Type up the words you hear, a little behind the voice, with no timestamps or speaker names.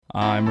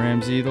I'm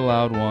Ramsey, the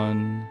loud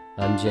one.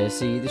 I'm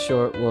Jesse, the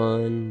short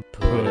one.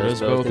 Put us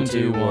both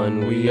into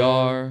one, we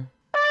are.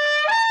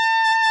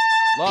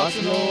 Lots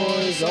of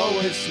noise,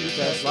 always too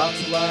fast, lots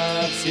of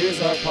laughs.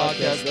 Here's our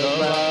podcast, the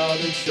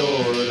loud and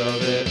short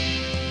of it.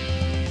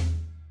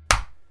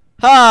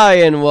 Hi,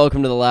 and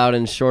welcome to the loud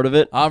and short of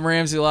it. I'm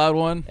Ramsey, the loud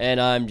one. And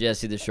I'm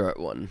Jesse, the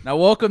short one. Now,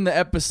 welcome to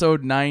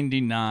episode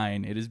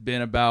 99. It has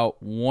been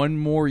about one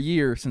more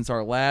year since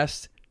our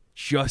last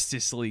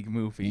Justice League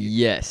movie.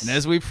 Yes. And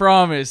as we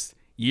promised,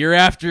 year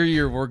after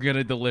year, we're going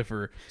to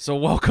deliver. So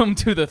welcome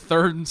to the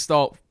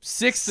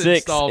sixth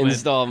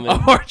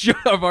installment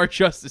of our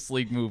Justice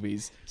League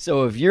movies.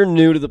 So if you're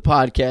new to the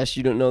podcast,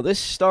 you don't know, this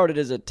started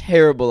as a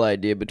terrible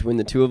idea between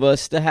the two of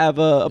us to have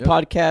a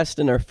podcast,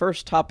 and our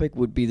first topic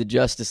would be the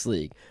Justice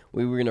League.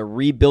 We were going to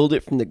rebuild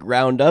it from the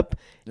ground up,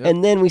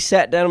 and then we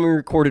sat down and we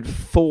recorded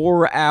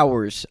 4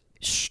 hours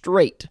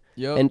straight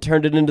and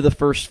turned it into the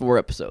first 4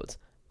 episodes.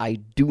 I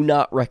do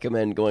not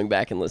recommend going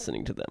back and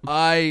listening to them.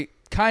 I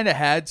kind of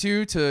had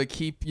to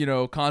keep,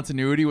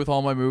 continuity with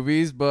all my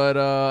movies, but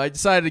I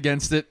decided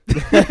against it.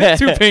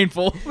 Too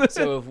painful.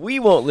 So if we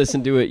won't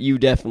listen to it, you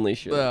definitely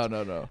should.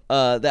 No.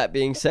 That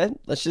being said,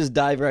 let's just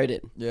dive right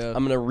in. Yeah.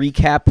 I'm going to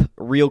recap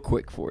real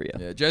quick for you.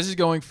 Yeah, Jesse's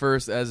going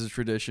first as is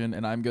tradition,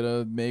 and I'm going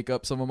to make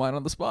up some of mine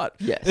on the spot.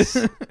 Yes.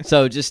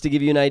 So just to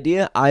give you an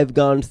idea, I've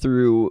gone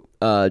through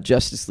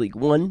Justice League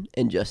 1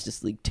 and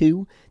Justice League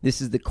 2. This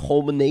is the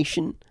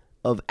culmination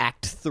of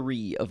Act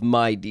 3 of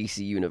my DC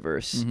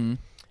universe.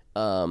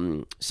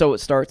 Mm-hmm. So it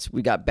starts,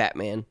 we got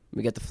Batman,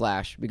 we got the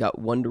Flash, we got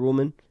Wonder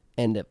Woman,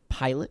 and a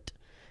Pilot,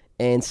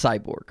 and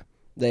Cyborg.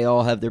 They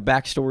all have their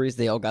backstories,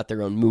 they all got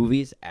their own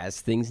movies,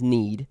 as things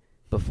need,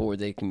 before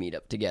they can meet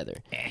up together.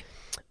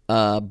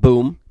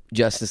 Boom,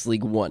 Justice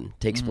League 1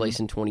 takes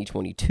place in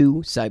 2022.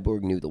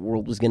 Cyborg knew the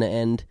world was going to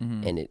end,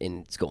 and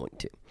it's going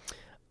to.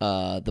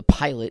 The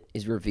Pilot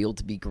is revealed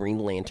to be Green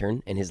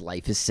Lantern, and his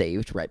life is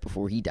saved right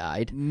before he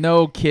died.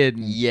 No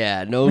kidding.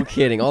 Yeah, no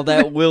kidding. All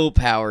that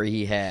willpower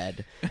he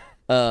had.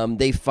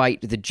 They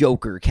fight the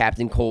Joker,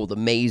 Captain Cold, the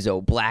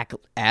Mazo, Black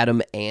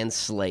Adam, and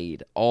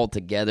Slade all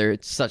together.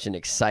 It's such an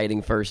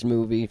exciting first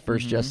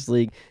Justice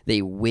League.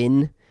 They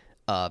win.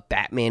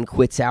 Batman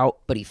quits out,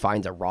 but he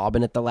finds a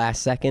Robin at the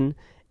last second.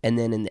 And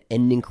then in the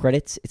ending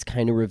credits, it's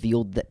kind of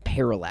revealed that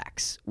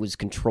Parallax was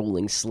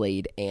controlling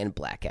Slade and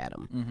Black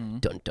Adam.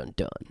 Dun, dun,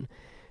 dun.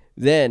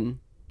 Then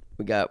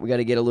we got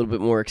to get a little bit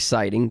more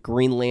exciting.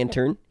 Green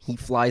Lantern, he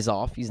flies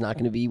off. He's not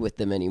going to be with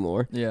them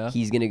anymore. Yeah.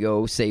 He's going to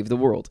go save the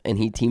world. And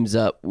he teams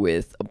up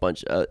with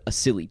a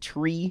silly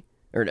tree,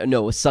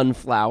 a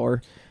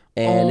sunflower.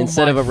 And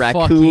instead of a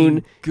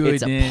raccoon,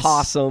 it's a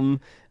possum.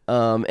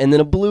 And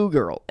then a blue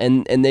girl.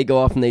 And they go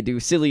off and they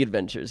do silly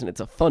adventures. And it's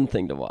a fun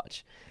thing to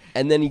watch.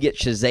 And then you get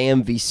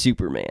Shazam v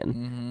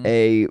Superman,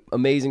 a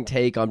amazing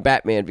take on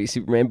Batman v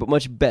Superman, but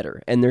much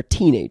better. And they're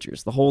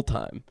teenagers the whole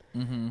time.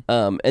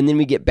 And then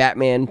we get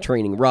Batman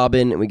training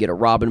Robin, and we get a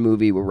Robin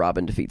movie where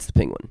Robin defeats the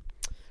Penguin.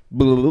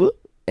 Blah, blah, blah.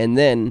 And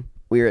then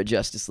we're at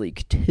Justice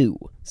League 2.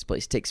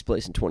 This takes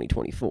place in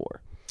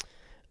 2024.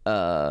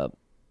 The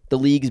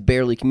League is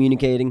barely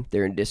communicating.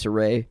 They're in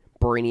disarray.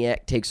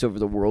 Brainiac takes over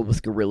the world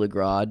with Gorilla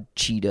Grodd,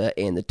 Cheetah,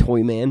 and the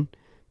Toyman.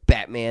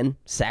 Batman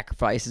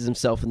sacrifices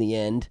himself in the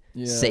end,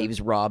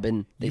 saves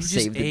Robin. They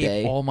save the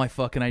day. All my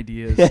fucking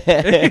ideas.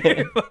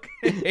 I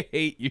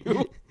hate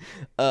you.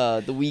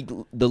 The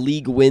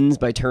League wins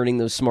by turning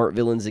those smart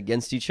villains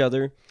against each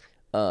other.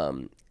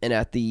 And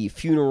at the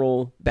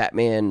funeral,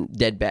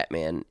 dead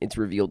Batman, it's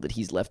revealed that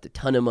he's left a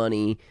ton of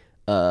money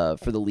for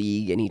the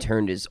League, and he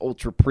turned his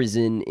Ultra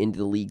prison into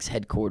the League's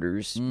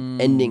headquarters,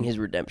 ending his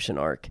redemption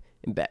arc.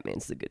 And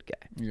Batman's the good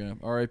guy. Yeah,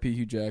 R.I.P.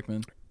 Hugh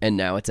Jackman. And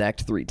now it's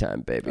Act 3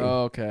 time, baby.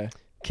 Oh, okay.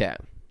 Okay.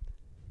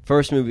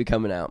 First movie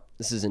coming out.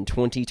 This is in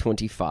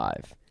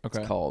 2025. Okay.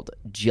 It's called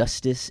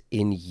Justice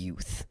in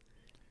Youth.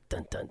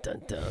 Dun, dun,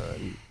 dun,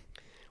 dun.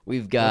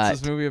 What's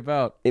this movie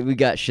about? We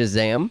got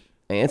Shazam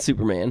and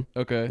Superman.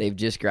 Okay. They've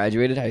just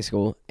graduated high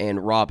school.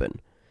 And Robin,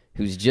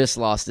 who's just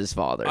lost his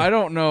father. I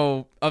don't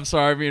know. I'm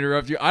sorry to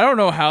interrupt you. I don't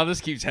know how this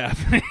keeps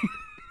happening.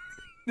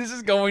 This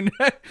is going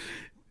to...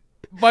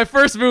 My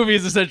first movie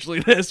is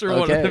essentially this, or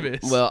one of them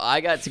is. Well, I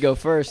got to go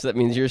first. That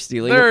means you're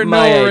stealing There are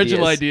my no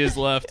original ideas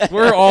left.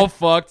 We're all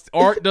fucked.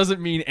 Art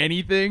doesn't mean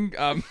anything.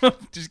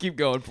 Just keep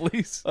going,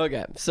 please.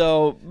 Okay,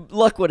 so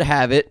luck would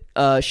have it.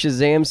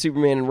 Shazam,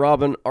 Superman, and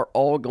Robin are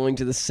all going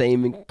to the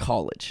same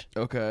college.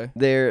 Okay.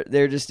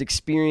 They're just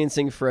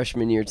experiencing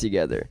freshman year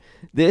together.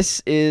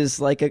 This is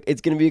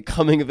it's going to be a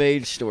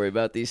coming-of-age story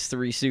about these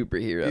 3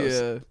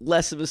 superheroes. Yeah.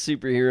 Less of a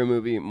superhero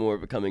movie, more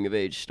of a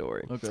coming-of-age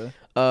story. Okay.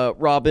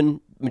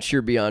 Robin,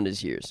 mature beyond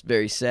his years.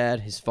 Very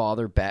sad. His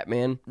father,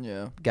 Batman,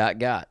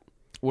 got.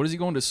 What is he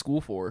going to school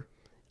for?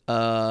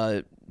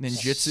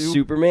 Ninjutsu?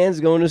 Superman's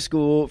going to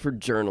school for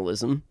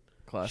journalism.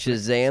 Classic.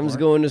 Shazam's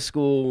going to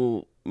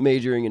school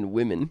majoring in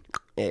women.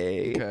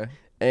 Okay.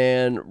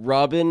 And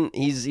Robin,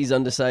 he's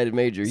undecided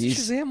major. Is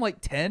Shazam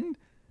like 10?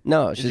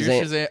 No,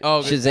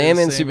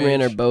 Shazam and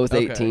Superman age? Are both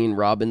 18.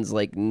 Robin's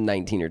like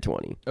 19 or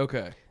 20.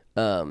 Okay.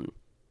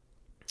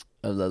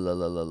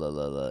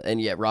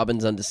 And yeah,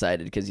 Robin's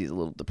undecided because he's a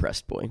little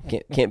depressed boy.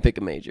 Can't pick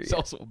a major. He's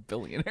also a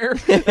billionaire.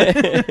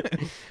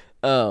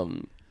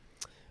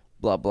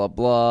 Blah blah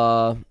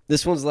blah.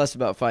 This one's less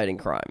about fighting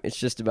crime. It's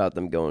just about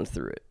them going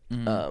through it.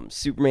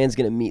 Superman's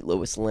gonna meet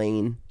Lois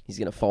Lane. He's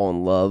gonna fall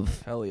in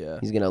love. Hell yeah.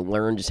 He's gonna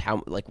learn just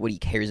what he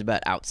cares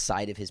about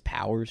outside of his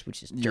powers,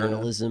 which is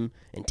journalism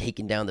and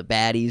taking down the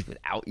baddies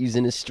without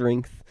using his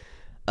strength.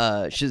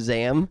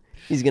 Shazam,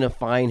 he's gonna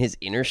find his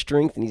inner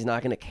strength, and he's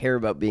not gonna care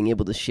about being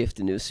able to shift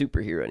into a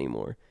superhero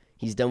anymore.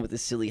 He's done with the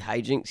silly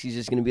hijinks. He's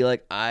just gonna be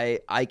like,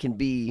 I can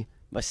be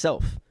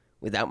myself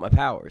without my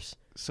powers.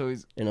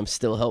 And I'm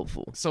still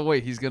helpful. So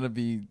wait, he's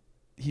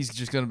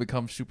just gonna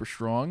become super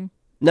strong?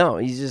 No,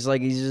 he's just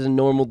a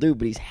normal dude,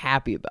 but he's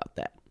happy about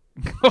that.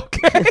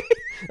 Okay.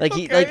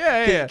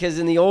 Because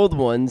in the old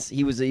ones,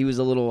 he was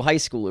a little high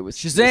schooler with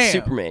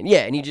Superman. Yeah,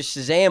 and he just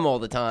Shazam all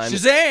the time.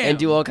 And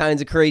do all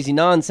kinds of crazy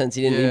nonsense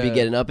he didn't even be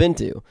getting up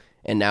into.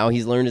 And now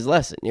he's learned his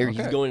lesson.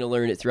 He's going to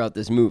learn it throughout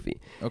this movie.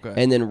 Okay.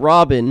 And then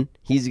Robin,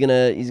 he's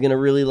gonna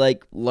really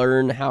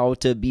learn how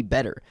to be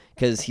better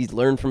because he's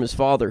learned from his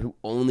father, who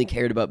only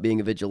cared about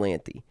being a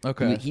vigilante.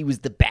 Okay. He was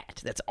the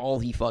Bat. That's all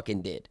he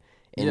fucking did.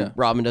 And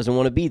Robin doesn't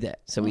want to be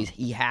that, so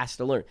he has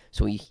to learn.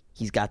 So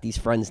he's got these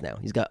friends now.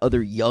 He's got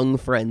other young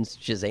friends,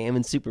 Shazam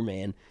and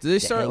Superman. Do they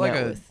start like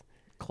a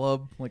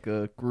club, like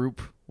a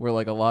group where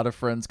like a lot of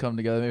friends come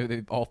together? Maybe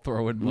they all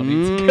throw in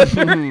money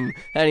together. I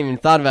hadn't even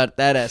thought about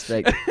that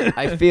aspect.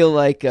 I feel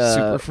like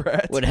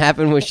what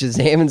happened was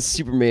Shazam and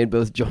Superman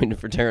both joined a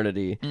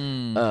fraternity,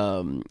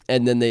 and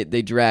then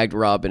they dragged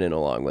Robin in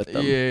along with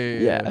them.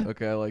 Yeah.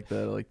 Okay, I like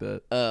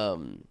that.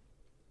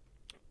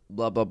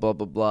 Blah blah blah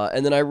blah blah.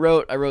 And then I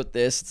wrote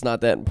this. It's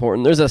not that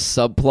important. There's a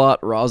subplot.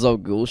 Ra's al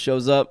Ghul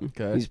shows up.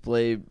 Okay. He's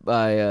played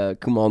by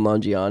Kumail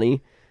Nanjiani.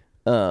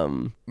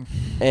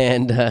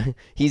 And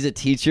he's a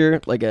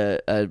teacher, like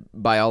a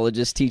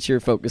biologist teacher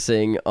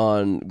focusing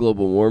on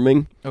global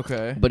warming.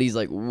 Okay. But he's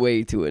like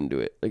way too into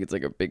it. Like it's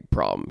like a big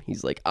problem.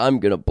 He's like, I'm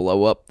gonna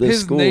blow up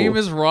this school. His name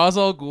is Ra's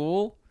al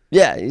Ghul?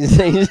 Yeah. His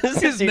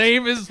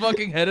name is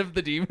fucking Head of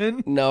the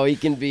Demon? No, he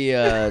can be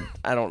I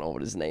don't know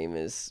what his name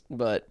is,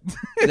 but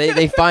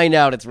they find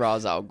out it's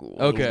Ra's al Ghul.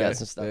 Okay. He's got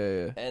some stuff.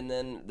 Yeah. And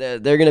then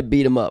they're gonna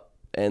beat him up.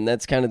 And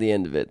that's kind of the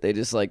end of it. They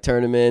just like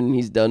turn him in.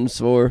 He's done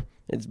for.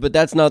 But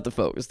that's not the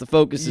focus. The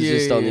focus is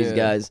just on these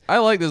guys. I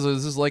like this.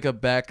 This is like an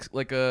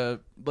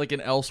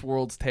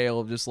Elseworlds tale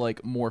of just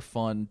like more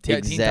fun.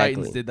 Exactly. Teen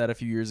Titans did that a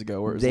few years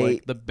ago, where it was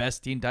like the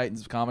best Teen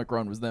Titans comic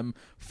run was them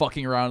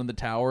fucking around in the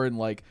tower, and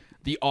like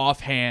the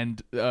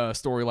offhand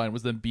storyline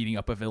was them beating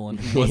up a villain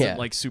who wasn't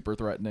like super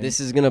threatening. This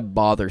is gonna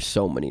bother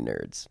so many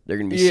nerds. They're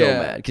gonna be so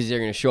mad because they're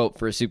gonna show up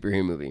for a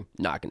superhero movie.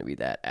 Not gonna be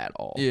that at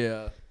all.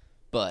 Yeah.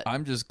 But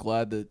I'm just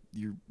glad that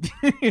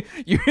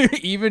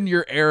even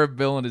your Arab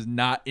villain is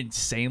not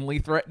insanely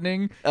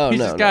threatening. He's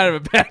just kind of a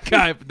bad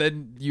guy, but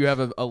then you have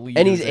a lead.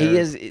 And he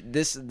has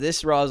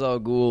this Ra's al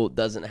Ghul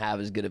doesn't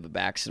have as good of a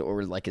backstory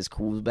or like his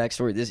cool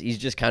backstory. He's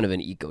just kind of an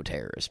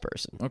eco-terrorist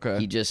person. Okay.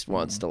 He just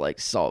wants to like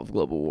solve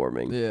global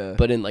warming. Yeah.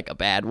 But in like a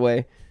bad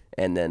way.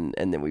 And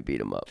then we beat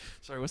him up.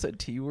 Sorry, what's that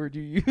T word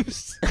you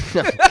used?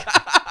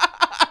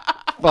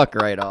 Fuck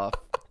right off.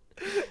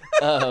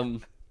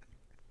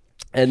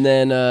 And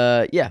then,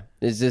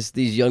 it's just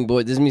these young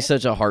boys. This is going to be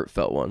such a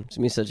heartfelt one. It's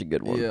going to be such a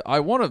good one. Yeah, I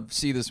want to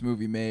see this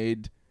movie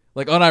made,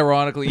 like,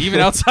 unironically,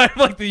 even outside of,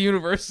 like, the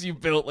universe you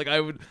built. Like,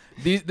 I would...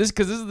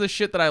 Because this is the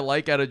shit that I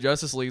like out of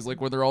Justice League, like,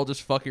 where they're all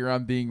just fucking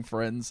around being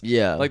friends.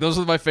 Yeah. Like, those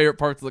are my favorite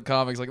parts of the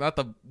comics. Like, not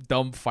the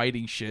dumb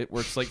fighting shit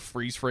where it's, like,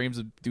 freeze frames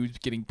of dudes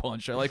getting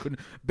punched. I like when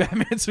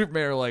Batman and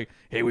Superman are like,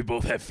 hey, we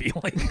both have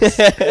feelings.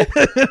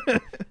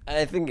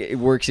 I think it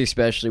works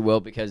especially well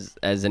because,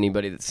 as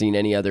anybody that's seen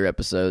any other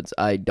episodes,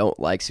 I don't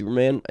like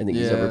Superman. I think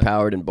he's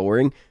overpowered and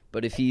boring.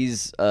 But if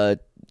he's a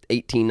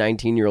 18,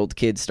 19-year-old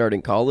kid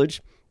starting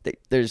college...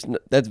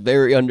 that's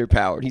very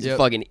underpowered. He's a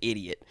fucking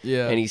idiot.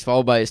 Yeah. And he's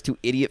followed by his two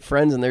idiot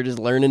friends, and they're just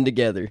learning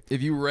together.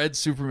 If you read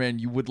Superman,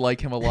 you would like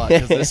him a lot,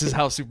 because this is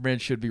how Superman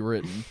should be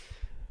written.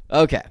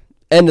 Okay.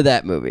 End of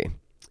that movie.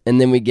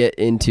 And then we get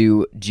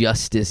into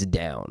Justice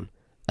Down,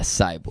 a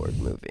Cyborg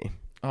movie.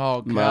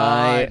 Oh, God.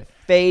 My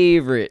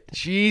favorite.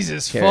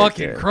 Jesus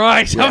character. Fucking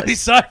Christ. Yes. How many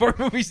Cyborg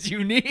movies do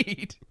you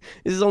need?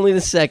 This is only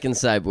the second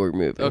Cyborg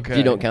movie. Okay. If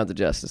you don't count the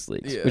Justice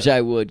Leagues. Yeah. Which I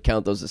would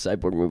count those as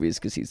Cyborg movies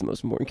because he's the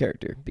most important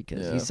character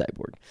because he's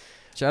Cyborg.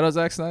 Shout out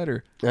Zack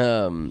Snyder.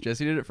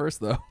 Jesse did it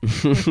first, though.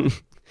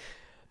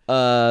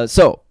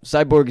 So,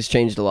 Cyborg has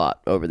changed a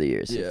lot over the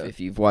years. Yeah. If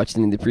you've watched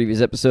any of the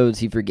previous episodes,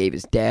 he forgave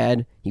his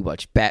dad. He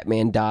watched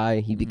Batman die.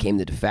 He became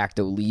the de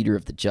facto leader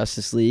of the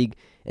Justice League.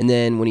 And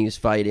then when he was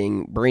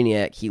fighting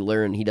Brainiac, he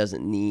learned he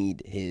doesn't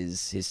need his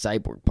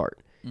cyborg part.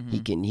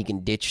 Mm-hmm. He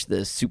can ditch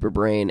the super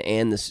brain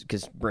and this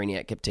because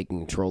Brainiac kept taking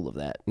control of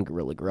that in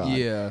Gorilla Grodd.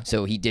 Yeah.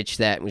 So he ditched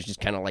that and was just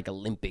kind of like a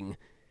limping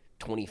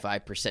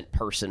 25%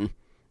 person,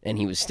 and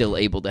he was still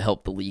able to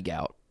help the League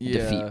out,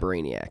 defeat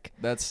Brainiac.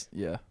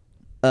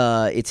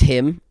 It's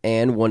him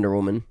and Wonder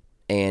Woman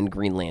and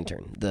Green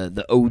Lantern,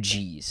 the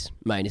OGs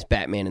minus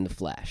Batman and the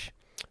Flash.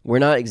 We're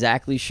not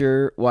exactly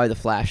sure why the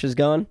Flash is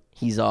gone.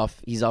 He's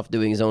off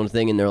doing his own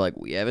thing, and they're like,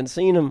 we haven't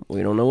seen him.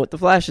 We don't know what the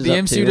Flash is up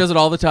to. The MCU does it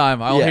all the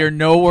time. I'll hear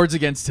no words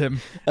against him.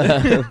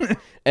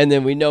 And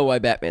then we know why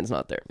Batman's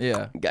not there.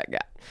 Yeah.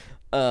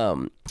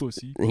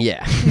 Pussy.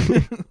 Yeah.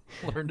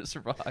 Learn to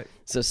survive.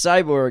 So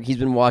Cyborg, he's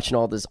been watching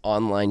all this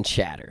online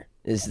chatter.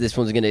 This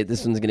one's gonna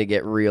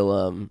get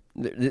real.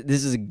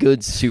 This is a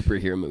good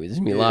superhero movie. There's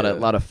gonna be a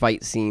lot of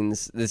fight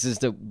scenes. This is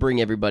to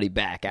bring everybody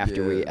back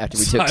after we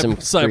took some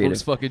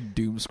Cyborg's fucking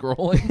doom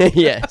scrolling.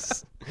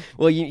 Yes.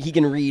 Well, he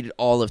can read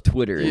all of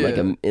Twitter in like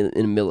in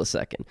a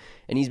millisecond,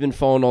 and he's been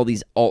following all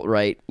these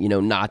alt-right,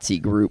 Nazi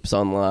groups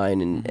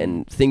online,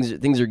 and things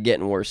are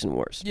getting worse and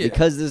worse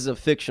because this is a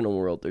fictional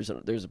world. There's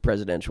a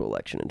presidential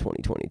election in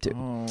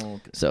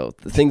 2022, so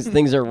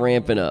things are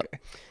ramping up.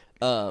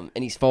 And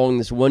he's following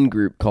this one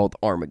group called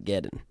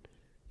Armageddon.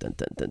 Dun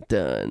dun dun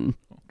dun.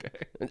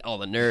 Okay. All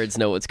the nerds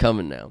know what's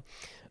coming now.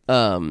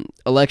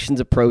 Elections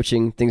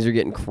approaching. Things are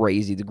getting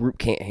crazy. The group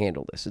can't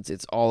handle this.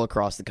 It's all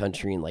across the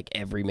country in like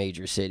every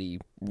major city.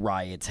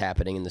 Riots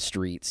happening in the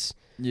streets.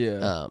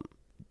 Yeah.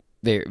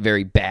 Very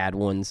very bad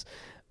ones.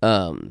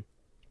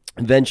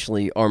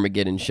 Eventually,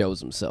 Armageddon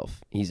shows himself.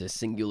 He's a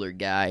singular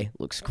guy.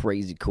 Looks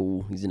crazy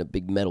cool. He's in a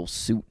big metal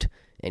suit.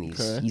 And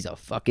he's a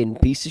fucking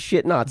piece of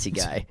shit Nazi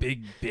guy.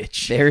 Big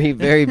bitch. Very,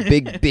 very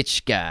big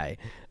bitch guy.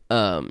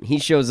 He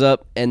shows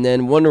up, and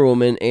then Wonder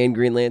Woman and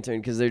Green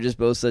Lantern, because they're just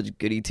both such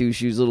goody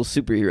two-shoes little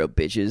superhero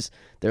bitches,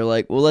 they're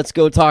like, well, let's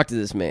go talk to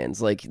this man. It's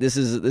like, this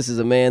is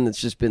a man that's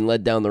just been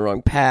led down the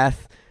wrong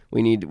path.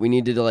 We need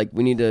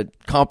to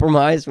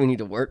compromise. We need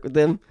to work with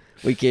him.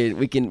 We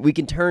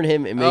can turn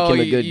him and make him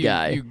a good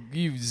guy.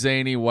 You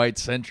zany white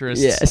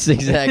centrists. Yes,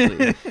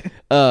 exactly.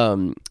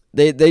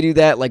 They do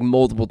that like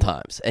multiple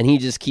times, and he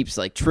just keeps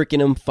like tricking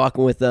them,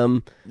 fucking with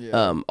them.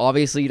 Yeah.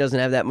 Obviously, he doesn't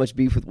have that much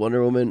beef with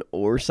Wonder Woman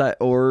or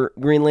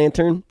Green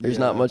Lantern. There's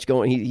not much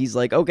going. He's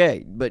like,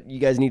 okay, but you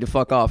guys need to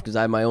fuck off because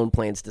I have my own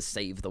plans to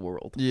save the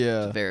world.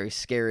 Yeah, it's a very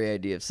scary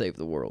idea of save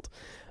the world.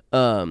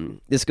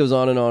 This goes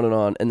on and on and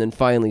on, and then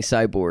finally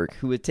Cyborg,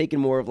 who had taken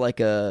more of like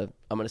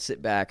I'm gonna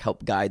sit back,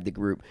 help guide the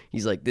group.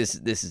 He's like, this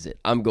is it.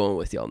 I'm going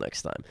with y'all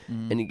next time.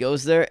 And he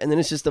goes there, and then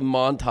it's just a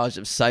montage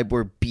of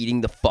Cyborg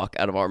beating the fuck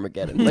out of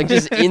Armageddon. Like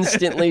just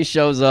instantly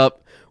shows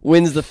up,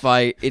 wins the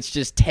fight. It's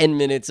just 10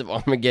 minutes of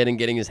Armageddon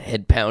getting his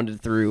head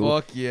pounded through.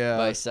 Fuck yeah.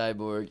 By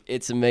Cyborg.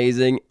 It's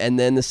amazing. And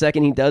then the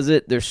second he does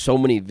it, there's so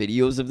many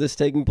videos of this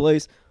taking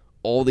place.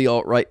 All the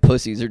alt-right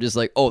pussies are just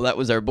like, oh, that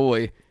was our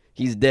boy.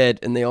 He's dead,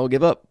 and they all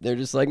give up. They're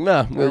just like,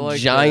 nah, we're like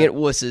giant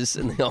wusses,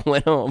 and they all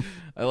went home.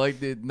 I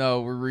like that.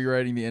 No, we're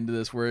rewriting the end of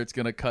this where it's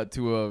going to cut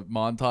to a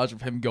montage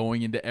of him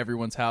going into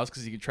everyone's house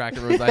because he can track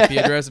everyone's IP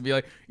address and be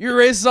like, you're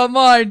racist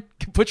online.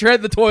 Put your head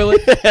in the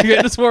toilet. You're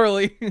getting a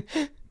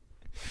swirly.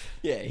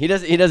 Yeah, he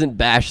doesn't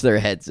bash their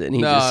heads in.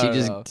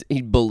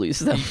 He bullies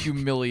them. He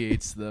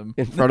humiliates them.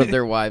 In front of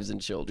their wives and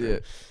children. Yeah.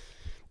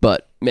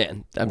 But,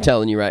 man, I'm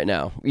telling you right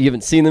now, you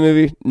haven't seen the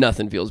movie,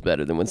 nothing feels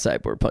better than when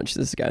Cyborg punched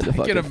this guy in the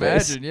fucking face. I can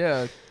imagine,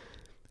 yeah.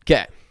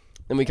 Okay,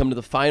 then we come to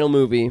the final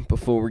movie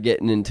before we're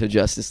getting into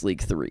Justice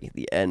League 3,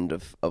 the end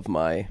of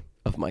my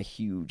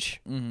huge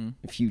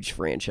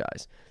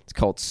franchise. It's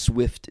called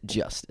Swift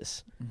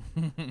Justice.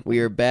 We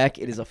are back.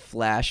 It is a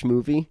Flash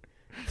movie.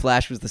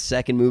 Flash was the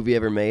second movie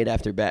ever made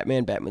after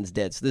Batman. Batman's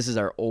dead, so this is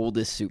our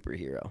oldest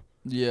superhero.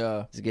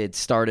 Yeah. It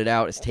started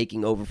out as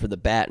taking over for the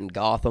Bat in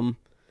Gotham.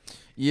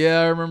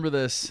 Yeah, I remember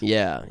this.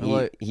 Yeah, I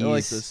like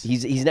this.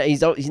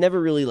 He's never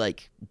really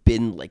like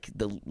been like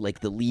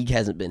the League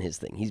hasn't been his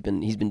thing. He's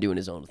been doing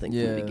his own thing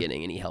from the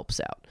beginning, and he helps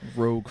out.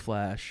 Rogue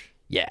Flash.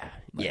 Yeah.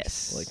 Nice.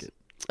 Yes. I like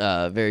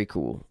it. Very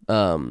cool.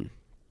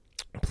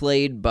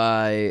 Played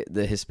by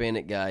the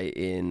Hispanic guy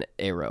in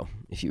Arrow,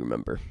 if you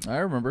remember. I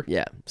remember.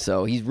 Yeah.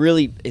 So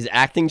his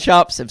acting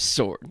chops have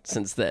soared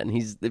since then. He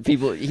just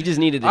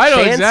needed a chance. I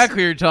know exactly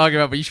what you're talking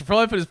about, but you should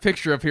probably put his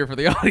picture up here for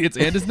the audience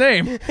and his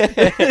name.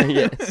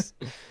 Yes.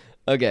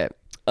 Okay.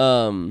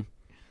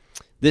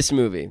 This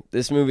movie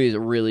is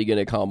really going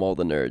to calm all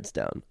the nerds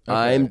down. Okay.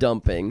 I'm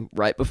dumping,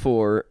 right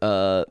before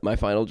my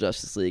final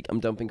Justice League, I'm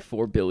dumping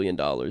 $4 billion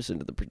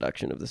into the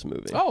production of this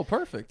movie. Oh,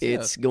 perfect.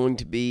 It's going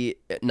to be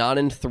not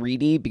in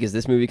 3D because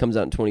this movie comes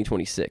out in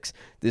 2026.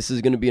 This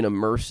is going to be an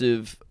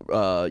immersive,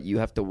 you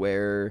have to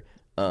wear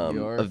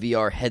a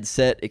VR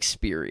headset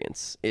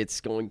experience.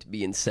 It's going to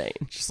be insane.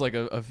 Just like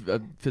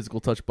a physical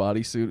touch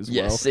bodysuit as well.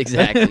 Yes,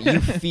 exactly. You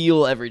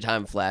feel every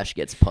time Flash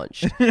gets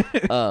punched.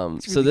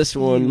 So this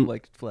one,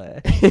 like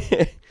Flash.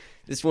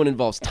 This one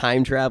involves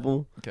time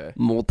travel, okay,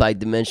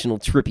 multi-dimensional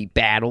trippy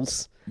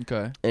battles,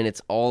 okay, and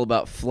it's all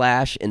about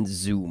Flash and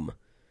Zoom.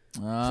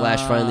 Flash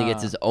finally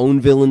gets his own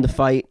villain to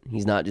fight.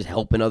 He's not just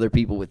helping other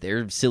people with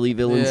their silly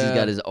villains. Yeah. He's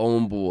got his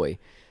own boy.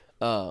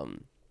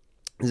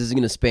 This is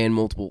going to span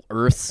multiple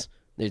Earths.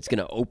 It's going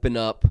to open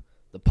up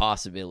the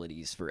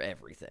possibilities for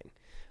everything.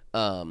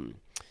 Blah,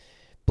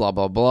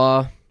 blah,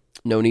 blah.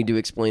 No need to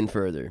explain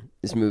further.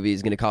 This movie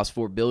is going to cost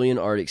 $4 billion.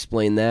 Already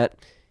explained that.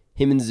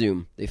 Him and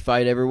Zoom, they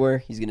fight everywhere.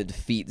 He's going to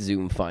defeat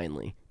Zoom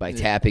finally by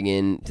tapping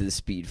into the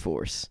Speed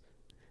Force.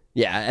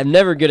 Yeah, I'm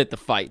never good at the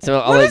fight, so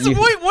I'll What let is you.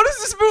 wait, what is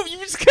this movie? You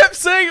just kept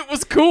saying it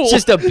was cool. It's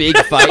just a big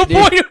fight, dude.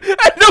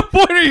 At no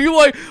point are you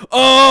like,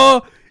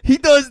 he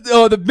does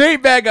the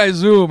main bad guy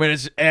Zoom, and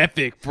it's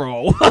epic,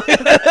 bro.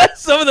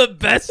 Some of the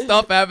best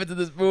stuff happens in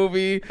this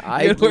movie.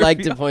 I'd like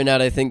to point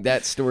out, I think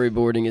that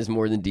storyboarding is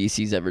more than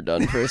DC's ever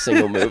done for a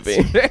single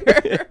movie.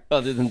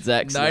 Other than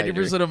Zack Snyder.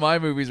 90% of my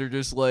movies are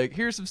just like,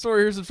 here's some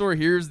story,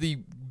 here's the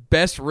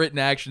best written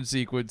action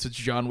sequence. It's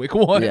John Wick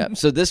 1. Yeah,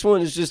 so this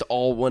one is just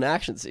all one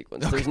action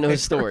sequence. Okay, There's no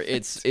story.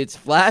 perfect. It's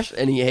Flash,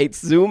 and he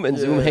hates Zoom, and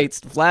Zoom hates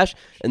Flash,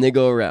 and they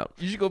go around.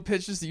 You should go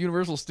pitch this to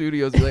Universal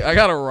Studios. And be like, I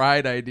got a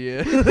ride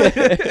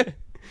idea.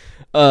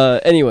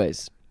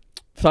 Anyways,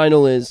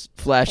 final is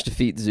Flash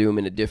defeats Zoom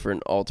in a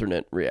different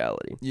alternate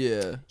reality.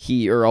 Yeah.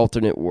 Or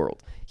alternate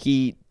world.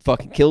 He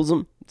fucking kills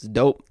him. It's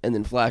dope. And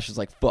then Flash is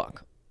like,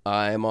 fuck.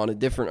 I'm on a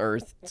different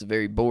Earth. It's a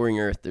very boring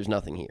Earth. There's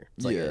nothing here.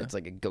 It's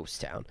like a ghost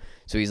town.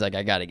 So he's like,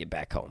 I gotta get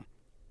back home.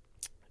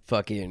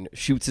 Fucking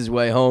shoots his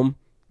way home,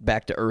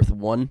 back to Earth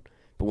 1.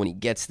 But when he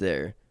gets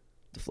there,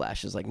 the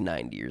Flash is like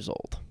 90 years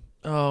old.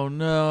 Oh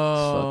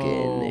no!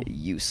 Fucking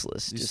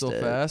useless. He's still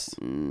fast.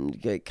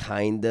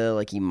 Kinda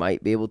like he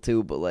might be able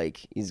to, but like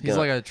he's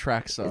like a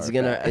track star. It's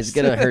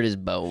gonna hurt his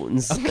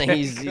bones. Okay,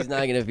 he's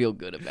not gonna feel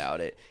good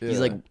about it. Yeah. He's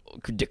like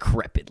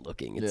decrepit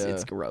looking.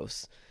 It's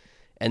gross.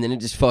 And then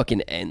it just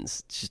fucking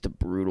ends. It's just a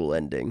brutal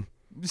ending.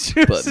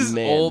 But this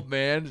old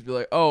man just be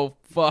like, oh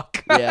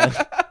fuck.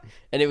 Yeah.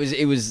 And it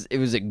was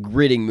a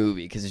gritting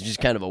movie because it's just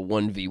kind of a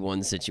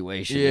 1v1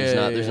 situation.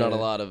 Yeah, there's not a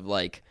lot of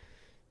like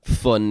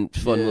fun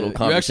little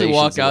conversations. You actually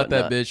walk out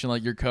that bitch and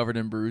like you're covered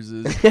in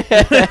bruises.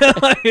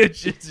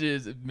 It's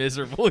just a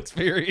miserable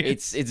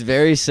experience. It's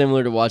very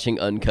similar to watching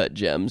Uncut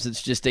Gems.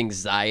 It's just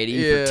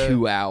anxiety for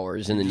 2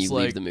 hours and then you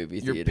leave the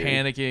movie theater. You're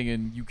panicking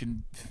and you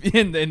can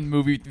and then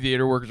movie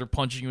theater workers are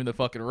punching you in the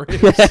fucking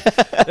ribs.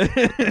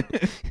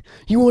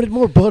 You wanted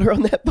more butter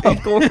on that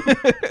popcorn?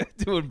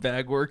 Doing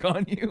bag work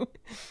on you.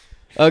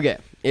 Okay,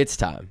 it's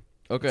time.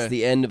 Okay. It's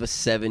the end of a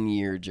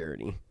 7-year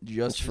journey.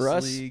 Justice for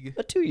us, League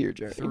a 2-year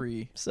journey.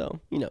 3. So,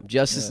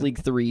 Justice League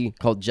 3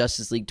 called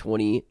Justice League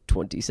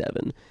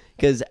 2027.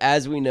 Because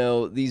as we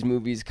know, these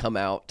movies come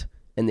out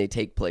and they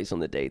take place on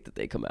the date that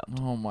they come out.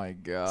 Oh my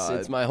God. So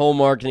it's my whole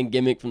marketing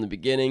gimmick from the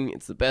beginning.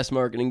 It's the best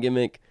marketing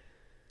gimmick.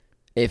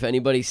 If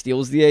anybody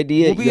steals the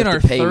idea, we'll be in our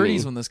 30s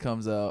me. When this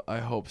comes out. I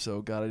hope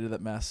so. God, I did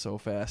that math so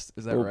fast.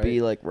 Is that we'll right? We'll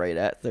be like right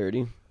at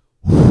 30.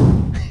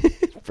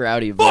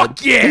 Proud of you, bud.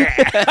 Fuck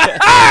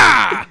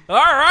yeah! All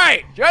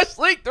right, Justice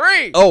League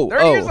 3.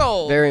 30 years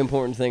old. Very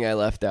important thing I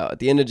left out. At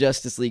the end of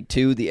Justice League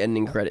 2, the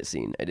ending credit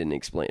scene. I didn't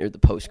explain, or the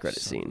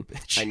post-credit scene.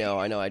 I know.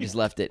 I just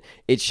left it.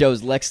 It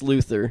shows Lex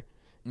Luthor,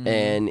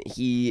 and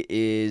he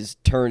is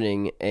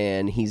turning,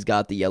 and he's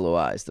got the yellow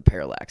eyes, the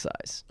Parallax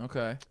eyes.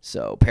 Okay.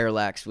 So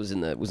Parallax was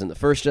in the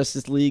first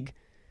Justice League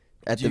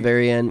at the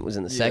very end. Was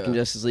in the second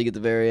Justice League at the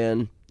very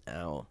end.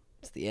 Now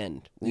it's the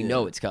end. We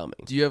know it's coming.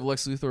 Do you have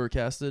Lex Luthor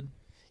casted?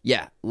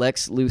 Yeah,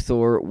 Lex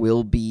Luthor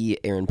will be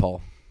Aaron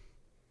Paul.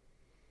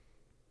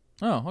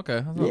 Oh,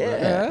 okay.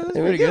 That's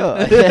pretty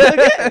good.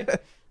 Okay.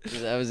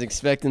 I was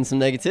expecting some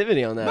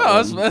negativity on that.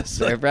 No, that's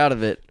very proud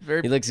of it.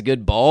 He looks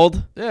good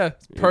bald. Yeah,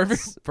 it's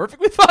perfect.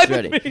 Perfectly fine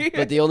with me.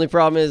 But the only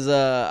problem is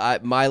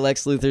my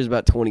Lex Luthor is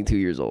about 22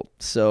 years old.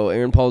 So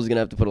Aaron Paul's going to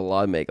have to put a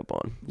lot of makeup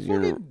on. He's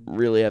going to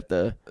really have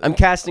to. I'm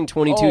casting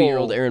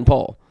 22-year-old Aaron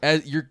Paul.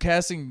 You're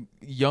casting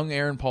young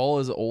Aaron Paul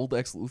as old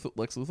Lex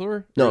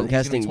Luthor? No, I'm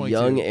casting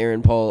young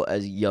Aaron Paul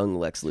as young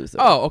Lex Luthor.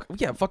 Oh, okay.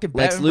 Yeah, fucking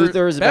Lex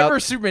Luthor is Batman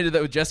vs Superman did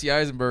that with Jesse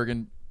Eisenberg,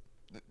 and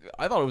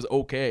I thought it was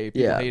okay.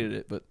 People hated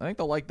it, but I think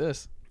they'll like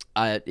this.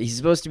 He's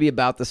supposed to be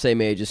about the same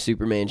age as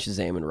Superman,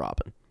 Shazam, and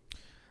Robin.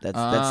 That's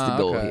the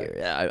goal here.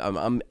 Yeah,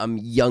 I'm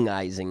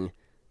youngizing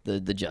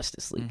the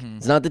Justice League.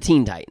 It's not the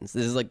Teen Titans.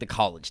 This is like the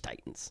college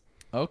Titans.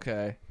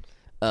 Okay.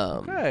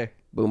 Okay.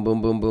 Boom,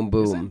 boom, boom, boom,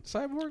 boom. Is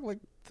Cyborg like?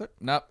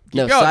 No,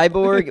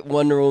 Cyborg,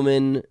 Wonder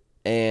Woman,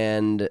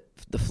 and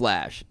the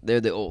Flash.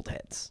 They're the old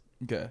heads.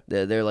 Okay.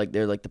 They're like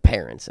the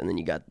parents, and then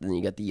you got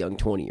the young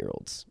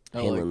 20-year-olds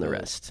handling the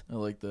rest. I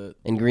like that.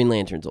 And Green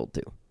Lantern's old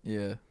too.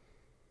 Yeah.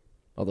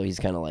 Although he's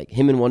kind of like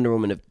him and Wonder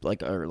Woman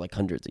are like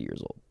hundreds of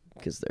years old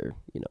because they're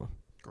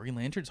Green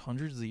Lantern's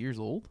hundreds of years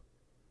old.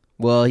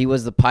 Well, he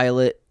was the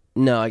pilot.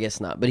 No, I guess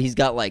not. But he's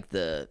got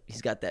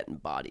that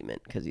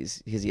embodiment because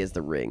he has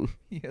the ring.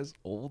 He has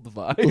old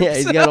vibes. Yeah,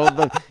 he's got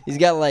old. He's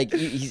got like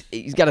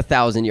he's got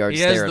 1,000 yards.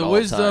 He has the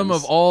wisdom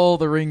of all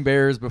the ring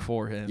bearers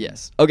before him.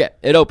 Yes. Okay.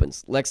 It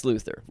opens. Lex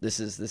Luthor. This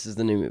is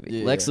the new movie.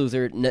 Yeah. Lex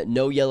Luthor.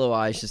 No yellow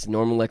eyes. Just a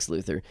normal Lex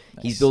Luthor.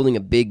 Nice. He's building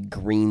a big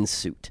green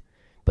suit,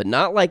 but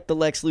not like the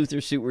Lex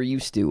Luthor suit we're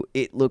used to.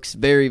 It looks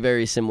very,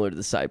 very similar to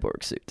the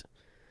Cyborg suit.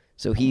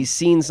 So he's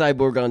seen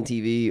Cyborg on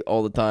TV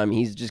all the time.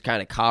 He's just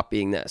kind of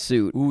copying that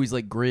suit. Ooh, he's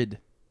like Grid.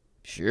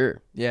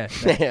 Sure. Yeah.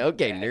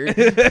 Okay,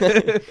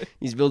 nerd.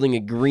 He's building a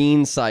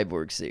green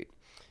Cyborg suit.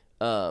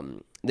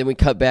 Then we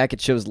cut back.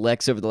 It shows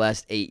Lex over the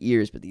last 8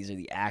 years, but these are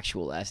the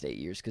actual last 8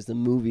 years because the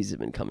movies have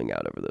been coming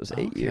out over those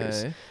 8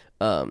 years.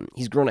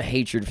 He's grown a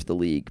hatred for the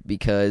league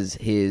because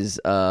his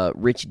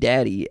rich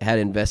daddy had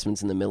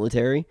investments in the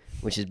military,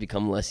 which has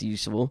become less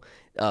useful.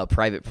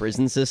 Private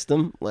prison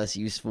system, less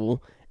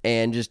useful.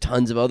 And just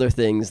tons of other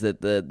things that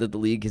the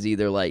league has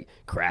either like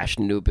crashed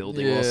into a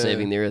building while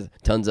saving the earth.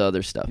 Tons of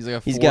other stuff. He's like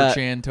a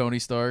 4chan Tony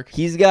Stark.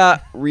 He's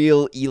got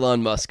real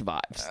Elon Musk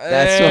vibes.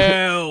 That's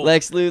what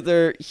Lex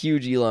Luthor,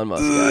 huge Elon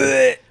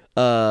Musk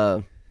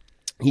guy.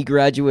 He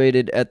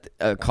graduated at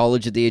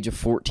college at the age of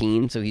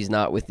 14, so he's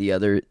not with the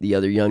other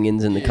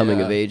youngins in the coming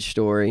of age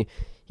story.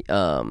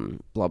 Blah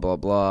blah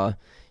blah.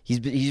 He's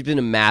been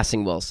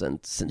amassing wealth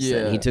since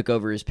then. He took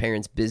over his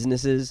parents'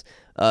 businesses.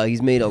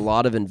 He's made a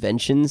lot of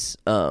inventions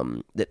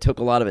that took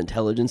a lot of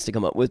intelligence to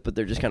come up with, but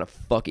they're just kind of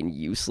fucking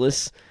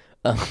useless.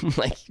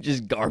 Like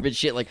just garbage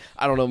shit. Like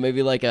I don't know,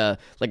 maybe like a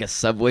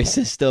subway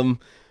system,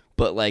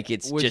 but like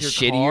it's with just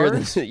your shittier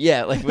cars?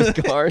 than like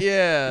with cars.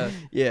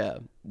 Yeah.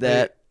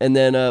 That and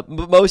then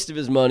but most of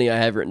his money I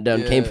have written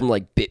down came from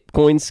like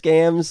Bitcoin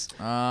scams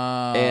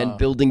and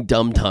building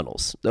dumb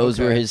tunnels. Those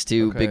were his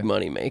two big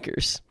money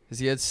makers. Has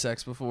he had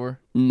sex before?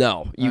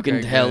 No, you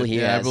can tell he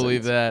hasn't. I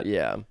believe that.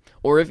 Yeah.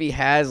 Or if he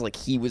has, like,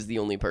 he was the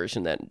only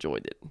person that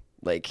enjoyed it.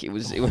 Like, it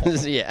was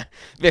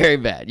very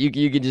bad. You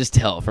can just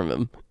tell from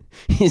him.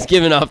 He's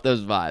giving off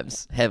those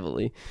vibes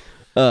heavily.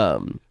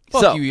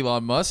 Fuck you,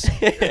 Elon Musk.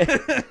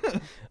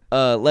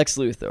 Lex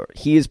Luthor,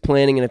 he is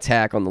planning an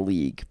attack on the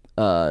league.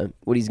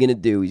 What he's going to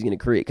do, he's going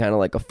to create kind of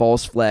like a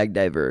false flag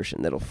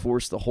diversion that'll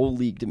force the whole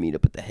league to meet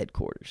up at the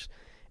headquarters.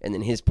 And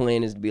then his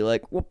plan is to be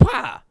like, well,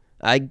 pa,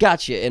 I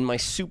got you in my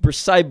super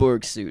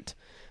cyborg suit,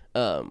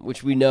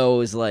 which we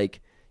know is like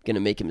going to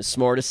make him as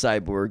smart as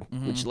Cyborg,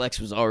 which Lex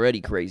was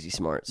already crazy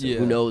smart, so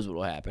who knows what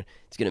will happen.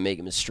 It's going to make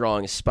him as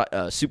strong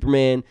as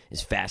Superman,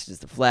 as fast as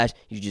the Flash.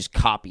 He's just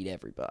copied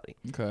everybody.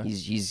 Okay.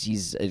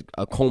 He's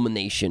a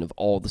culmination of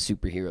all the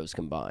superheroes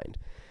combined.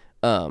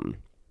 And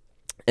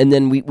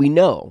then we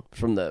know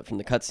from the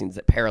cutscenes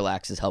that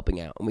Parallax is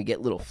helping out, and we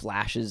get little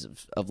flashes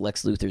of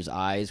Lex Luthor's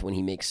eyes when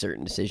he makes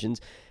certain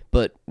decisions,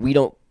 but we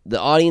don't. The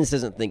audience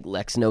doesn't think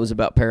Lex knows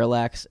about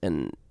Parallax,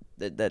 and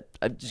that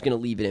I'm just gonna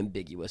leave it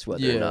ambiguous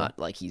whether or not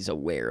like he's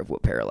aware of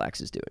what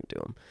Parallax is doing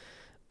to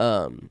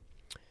him.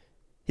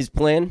 His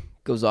plan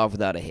goes off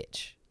without a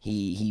hitch.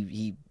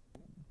 He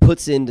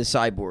puts into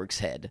Cyborg's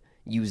head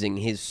using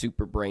his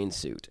super brain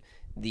suit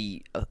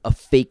a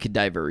fake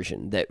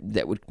diversion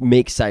that would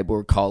make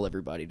Cyborg call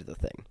everybody to the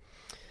thing.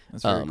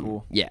 That's very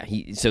cool. Yeah,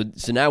 so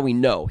now we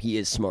know he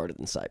is smarter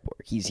than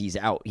Cyborg. He's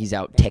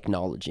out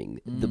technologing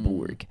the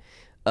Borg.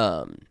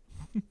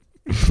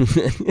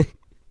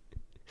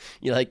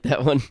 You like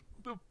that one?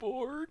 The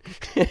Borg.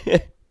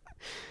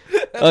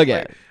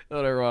 Okay.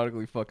 Not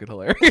ironically fucking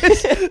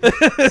hilarious.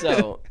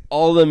 So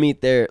all of them meet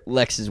there.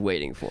 Lex is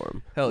waiting for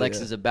him. Lex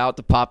is about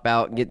to pop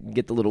out and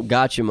get the little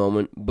gotcha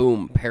moment.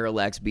 Boom!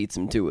 Parallax beats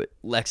him to it.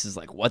 Lex is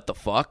like, "What the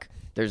fuck?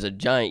 There's a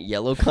giant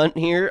yellow cunt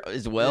here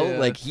as well." Yeah.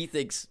 Like he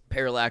thinks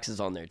Parallax is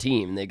on their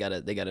team. And they got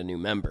a new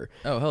member.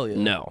 Oh hell yeah!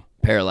 No,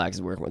 Parallax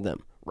is working with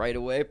them. Right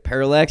away,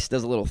 Parallax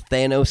does a little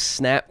Thanos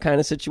snap kind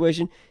of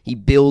situation. He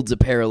builds a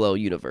parallel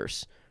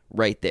universe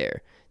right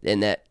there.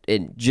 And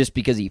just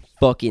because he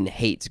fucking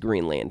hates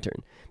Green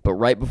Lantern. But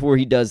right before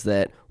he does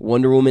that,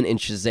 Wonder Woman and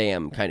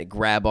Shazam kind of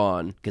grab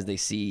on because they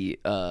see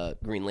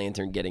Green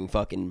Lantern getting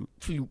fucking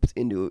flooped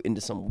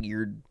into some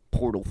weird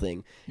portal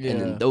thing. Yeah.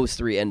 And then those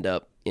three end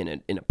up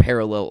in a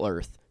parallel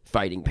Earth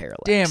fighting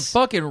Parallax. Damn,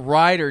 fucking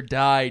ride or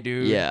die,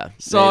 dude. Yeah.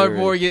 Saw her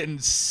boy getting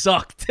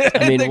sucked.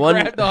 I mean,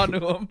 grabbed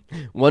onto him.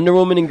 Wonder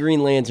Woman and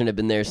Green Lantern have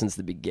been there since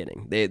the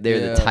beginning. They're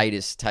the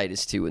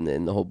tightest two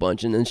in the whole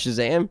bunch. And then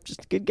Shazam,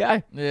 just a good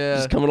guy. Yeah.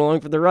 Just coming along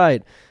for the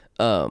ride.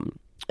 And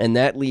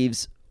that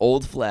leaves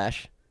Old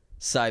Flash,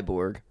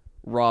 Cyborg,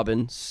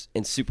 Robin,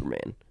 and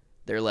Superman.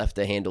 They're left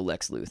to handle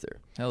Lex Luthor.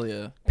 Hell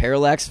yeah.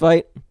 Parallax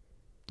fight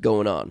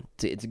going on.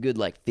 It's a good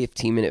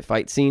 15-minute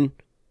fight scene.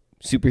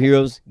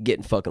 Superheroes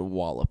getting fucking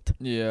walloped.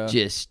 Yeah.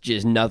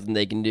 Just nothing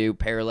they can do.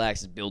 Parallax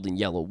is building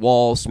yellow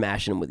walls,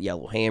 smashing them with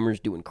yellow hammers,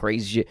 doing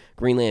crazy shit.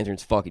 Green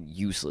Lantern's fucking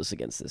useless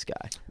against this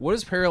guy. What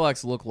does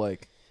Parallax look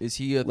like? Is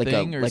he a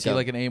thing, or is he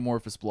like an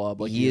amorphous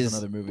blob like he is in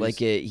other movies?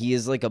 He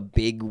is like a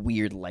big,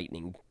 weird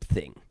lightning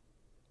thing.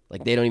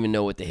 Like, they don't even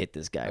know what to hit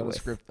this guy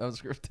with. That was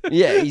scripted.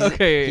 Yeah.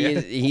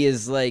 Okay. He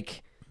is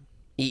like...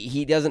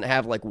 He doesn't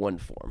have one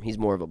form. He's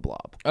more of a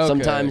blob. Okay.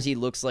 Sometimes he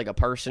looks like a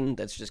person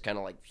that's just kind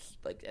of like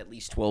at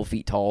least 12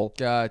 feet tall.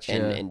 Gotcha.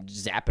 And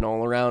zapping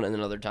all around. And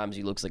then other times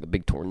he looks like a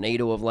big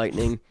tornado of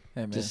lightning.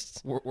 Hey, man.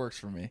 Just works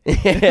for me.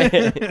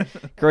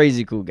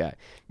 Crazy cool guy.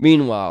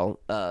 Meanwhile,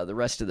 the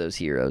rest of those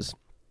heroes,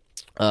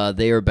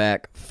 they are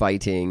back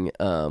fighting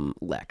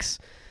Lex.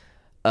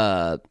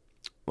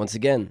 Once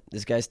again,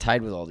 this guy's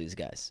tied with all these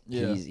guys.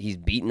 Yeah. He's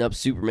beating up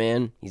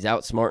Superman. He's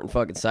outsmarting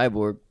fucking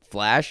Cyborg.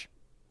 Flash,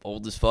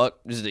 old as fuck,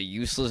 just a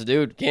useless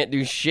dude, can't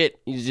do shit.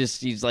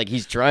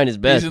 He's trying his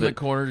best. He's in the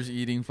corner just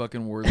eating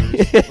fucking Werther's.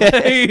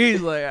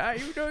 He's like, how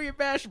you doing, you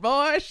bash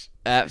boys?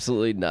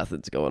 Absolutely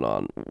nothing's going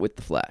on with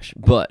the Flash.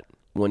 But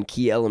one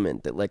key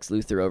element that Lex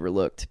Luthor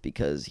overlooked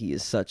because he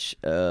is such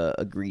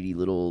a greedy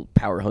little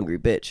power-hungry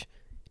bitch.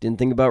 Didn't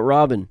think about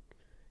Robin.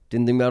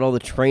 Didn't think about all the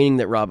training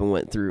that Robin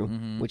went through,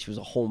 which was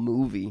a whole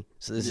movie.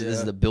 So this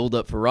is the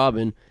build-up for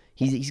Robin.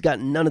 He's got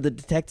none of the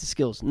detective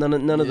skills, none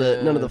of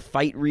the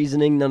fight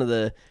reasoning, none of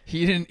the.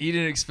 He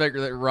didn't expect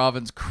that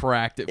Robin's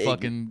cracked at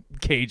fucking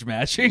cage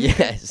matching.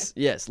 Yes.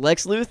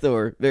 Lex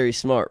Luthor, very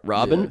smart.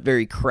 Robin,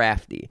 very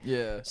crafty.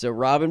 Yeah. So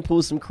Robin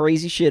pulls some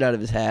crazy shit out of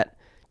his hat,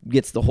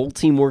 gets the whole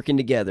team working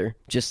together,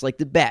 just like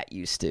the Bat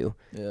used to,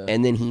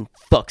 and then he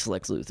fucks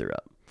Lex Luthor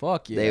up.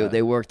 Fuck yeah.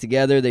 They work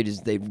together.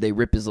 They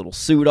rip his little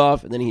suit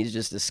off, and then he's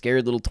just a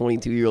scared little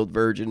 22-year-old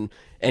virgin,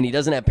 and he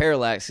doesn't have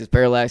Parallax because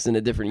Parallax is in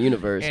a different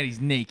universe. And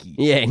he's naked.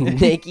 Yeah, he's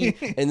naked,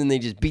 and then they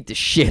just beat the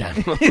shit out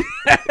of him.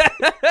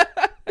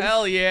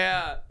 Hell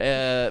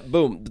yeah.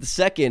 Boom. The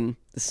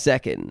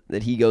second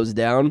that he goes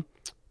down,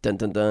 dun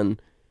dun dun,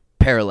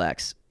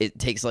 Parallax. It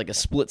takes like a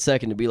split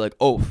second to be like,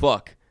 oh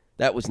fuck,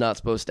 that was not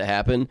supposed to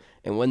happen.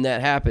 And when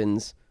that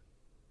happens,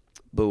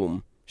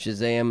 boom.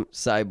 Shazam,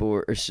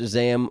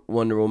 Shazam,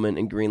 Wonder Woman,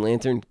 and Green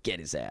Lantern get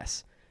his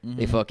ass.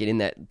 They fucking, in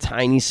that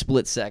tiny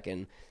split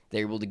second,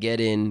 they're able to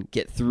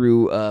get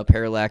through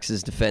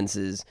Parallax's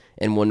defenses,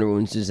 and Wonder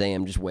Woman and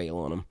Shazam just wail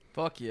on him.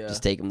 Fuck yeah.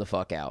 Just take him the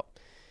fuck out.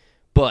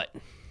 But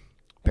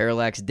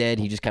Parallax dead,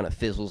 he just kind of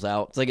fizzles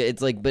out.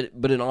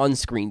 But an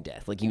on-screen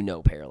death. Like,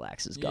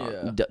 Parallax is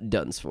gone. Yeah.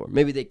 Done's for.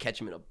 Maybe they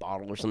catch him in a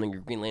bottle or something, or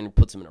Green Lantern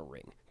puts him in a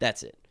ring.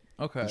 That's it.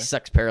 Okay. He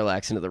sucks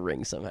Parallax into the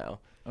ring somehow.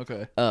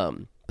 Okay.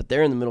 But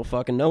they're in the middle of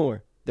fucking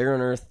nowhere. They're on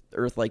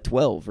Earth like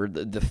 12, or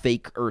the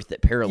fake Earth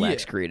that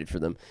Parallax created for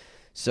them.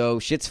 So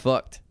shit's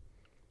fucked.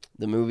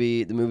 The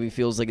movie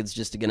feels like it's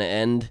just gonna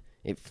end.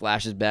 It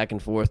flashes back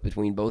and forth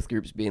between both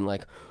groups being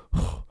like,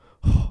 oh,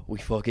 we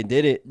fucking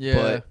did it.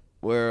 Yeah. But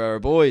where are our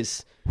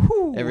boys?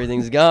 Whew.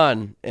 Everything's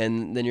gone.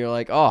 And then you're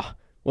like, oh,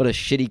 what a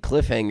shitty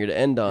cliffhanger to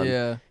end on.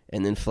 Yeah.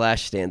 And then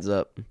Flash stands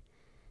up.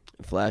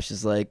 Flash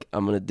is like,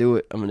 I'm gonna do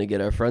it. I'm gonna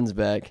get our friends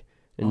back.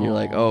 And you're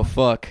like, oh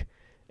fuck.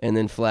 And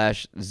then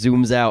Flash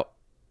zooms out.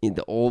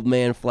 The old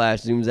man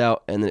Flash zooms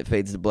out, and then it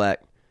fades to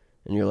black.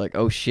 And you're like,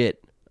 oh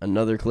shit,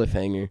 another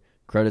cliffhanger.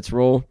 Credits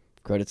roll,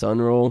 credits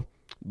unroll,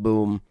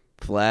 boom,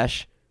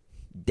 Flash,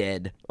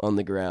 dead on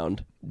the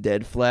ground.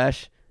 Dead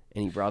Flash,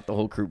 and he brought the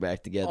whole crew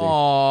back together.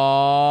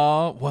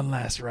 Aww, one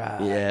last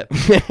ride. Yeah.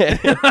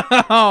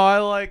 Oh, I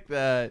like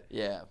that.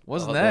 Yeah.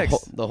 What's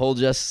next? The whole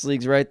Justice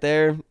League's right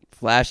there.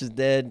 Flash is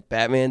dead.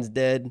 Batman's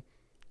dead.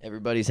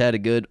 Everybody's had a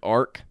good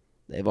arc.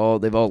 They've all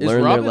learned their lesson.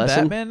 Is Robin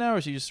Batman now, or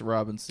is he just a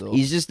Robin still?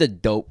 He's just a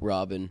dope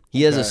Robin.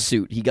 He has a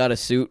suit. He got a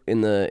suit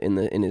in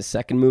his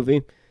second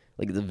movie.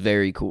 Like, it's a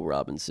very cool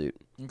Robin suit.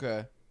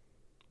 Okay.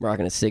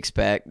 Rocking a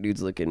 6-pack.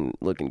 Dude's looking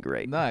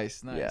great.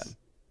 Nice. Yeah.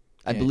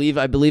 I believe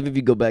if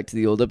you go back to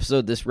the old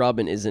episode, this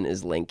Robin isn't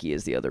as lanky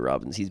as the other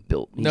Robins. He's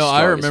built. He's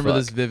I remember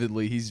this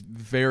vividly. He's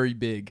very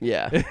big.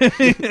 Yeah.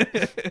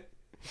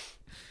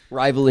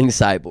 Rivaling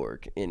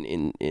Cyborg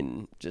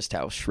in just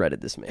how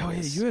shredded this man is. Oh,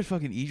 yeah, you had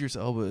fucking Idris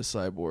Elba as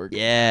Cyborg.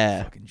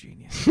 Yeah. Fucking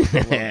genius. I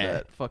love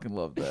that. Fucking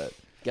love that.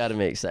 Gotta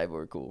make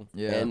Cyborg cool.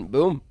 Yeah. And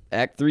boom,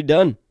 Act 3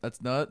 done. That's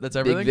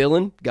everything? Big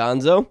villain,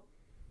 Gonzo.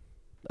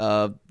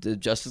 The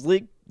Justice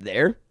League,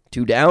 there.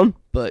 2 down,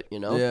 but,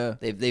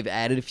 they've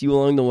added a few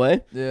along the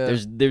way. Yeah.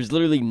 There's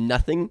literally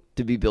nothing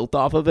to be built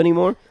off of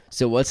anymore.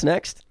 So what's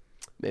next?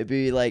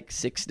 Maybe like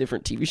 6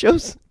 different TV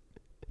shows?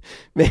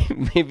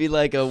 Maybe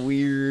like a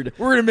weird.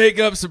 We're gonna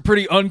make up some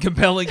pretty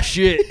uncompelling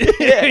shit,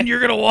 and you're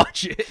gonna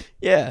watch it.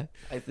 Yeah,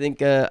 I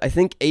think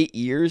 8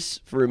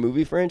 years for a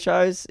movie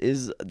franchise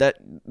is that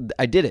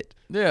I did it.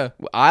 Yeah,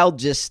 I'll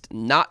just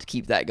not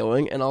keep that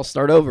going, and I'll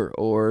start over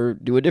or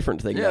do a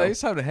different thing. Yeah, it's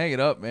time to hang it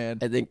up, man.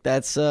 I think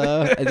that's.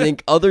 I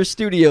think other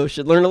studios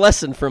should learn a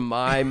lesson from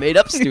my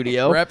made-up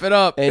studio. Wrap it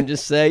up and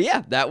just say,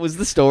 yeah, that was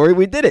the story.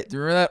 We did it. Do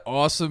you remember that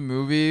awesome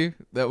movie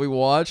that we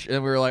watched,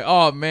 and we were like,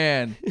 oh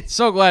man,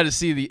 so glad to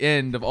see the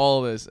end of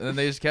all of this, and then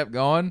they just kept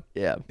going.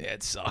 Yeah,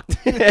 it sucked.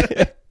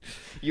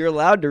 You're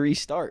allowed to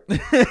restart.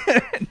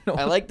 No.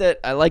 I like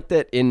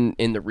that in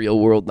the real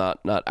world, not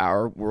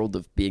our world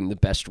of being the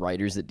best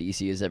writers that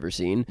DC has ever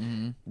seen.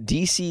 Mm-hmm.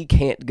 DC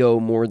can't go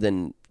more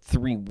than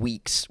 3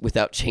 weeks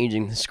without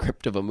changing the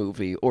script of a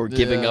movie or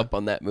giving up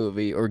on that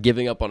movie or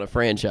giving up on a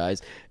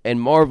franchise.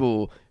 And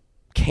Marvel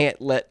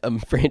can't let a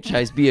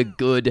franchise be a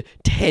good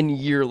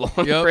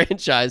 10-year-long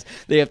franchise.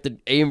 They have to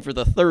aim for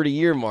the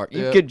 30-year mark.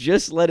 You could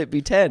just let it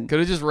be 10. Could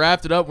have just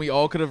wrapped it up. We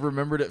all could have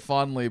remembered it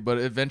fondly, but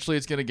eventually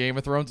it's going to Game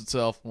of Thrones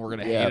itself, and we're going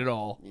to hate it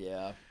all.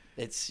 Yeah.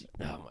 It's,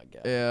 oh my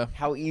God. Yeah.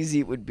 How easy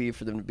it would be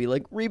for them to be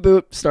like,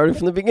 reboot, starting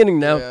from the beginning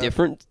now. Yeah.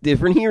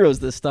 Different heroes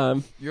this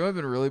time. You know, it'd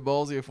been really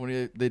ballsy if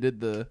when they did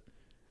the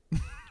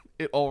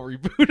it all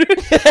rebooted.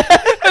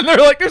 And they're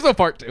like, there's no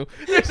part 2.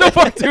 There's no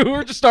part 2.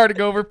 We're just starting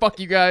over. Fuck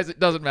you guys. It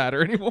doesn't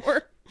matter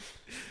anymore.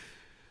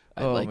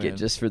 I like it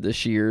just for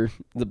the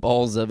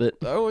balls of it.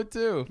 I would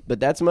too. But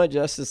that's my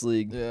Justice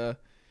League. Yeah.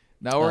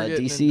 Now we're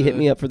getting DC hit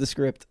me up for the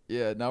script.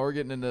 Yeah, now we're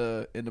getting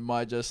into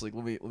my Justice League.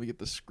 Let me get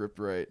the script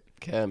right.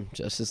 Okay,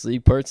 Justice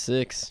League Part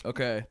 6.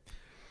 Okay.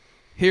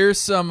 Here's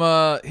some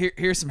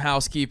here's some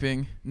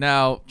housekeeping.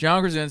 Now,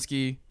 John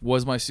Krasinski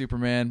was my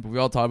Superman, but we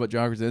all talked about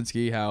John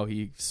Krasinski, how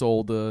he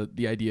sold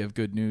the idea of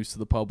good news to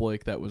the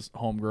public that was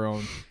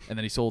homegrown, and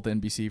then he sold to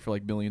NBC for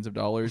like millions of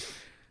dollars.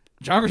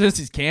 John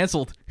Krasinski's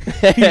canceled.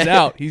 He's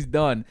out. He's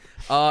done.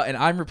 And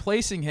I'm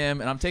replacing him,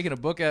 and I'm taking a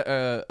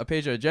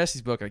page out of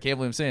Jesse's book. I can't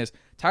believe I'm saying this.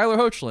 Tyler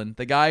Hoechlin,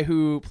 the guy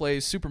who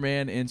plays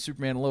Superman in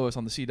Superman and Lois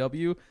on the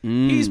CW,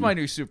 he's my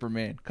new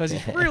Superman because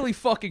he's really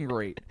fucking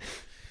great.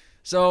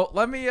 So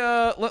let me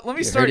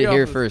start you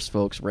here first,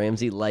 folks.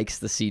 Ramsey likes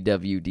the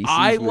CW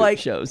DC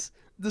shows.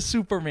 The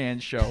Superman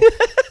show.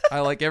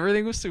 I like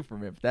everything with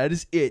Superman. That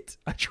is it.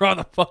 I draw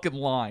the fucking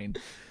line.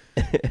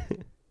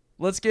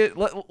 Let's take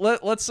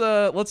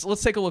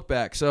a look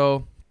back.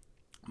 So,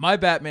 my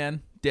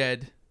Batman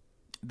dead.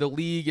 The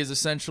League is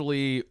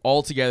essentially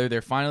all together.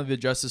 They're finally the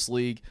Justice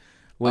League.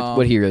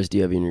 What heroes do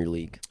you have in your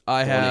league?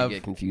 I have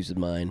get confused with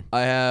mine.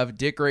 I have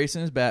Dick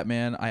Grayson as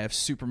Batman. I have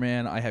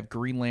Superman. I have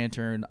Green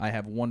Lantern. I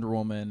have Wonder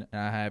Woman,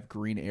 and I have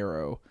Green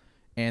Arrow,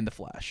 and the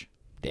Flash.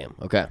 Damn.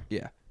 Okay.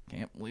 Yeah,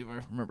 can't believe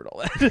I remembered all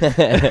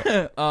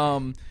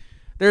that.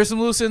 There's some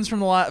loose ends from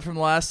the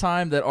last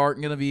time that aren't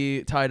going to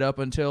be tied up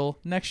until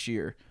next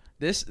year.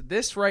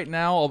 This right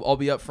now, I'll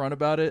be upfront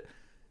about it.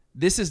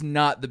 This is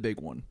not the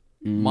big one.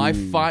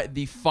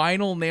 The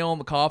final nail in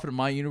the coffin of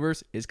my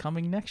universe is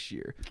coming next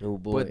year. Oh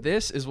boy! But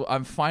this is what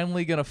I'm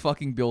finally gonna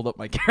fucking build up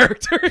my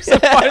characters. I'm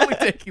finally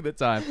taking the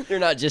time. You're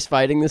not just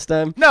fighting this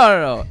time.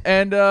 No.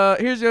 And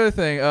here's the other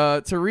thing.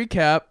 To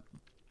recap,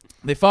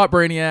 they fought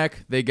Brainiac.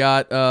 They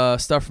got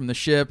stuff from the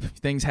ship.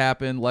 Things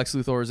happen. Lex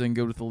Luthor is in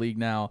good with the League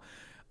now.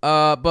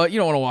 But you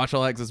don't want to watch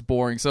all that because it's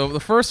boring. So the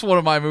first one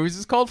of my movies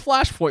is called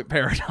Flashpoint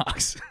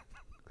Paradox.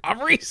 I'm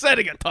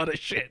resetting a ton of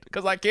shit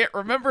because I can't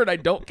remember and I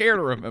don't care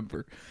to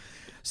remember.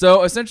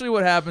 So essentially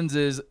what happens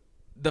is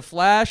the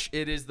Flash,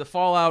 it is the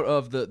fallout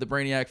of the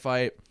Brainiac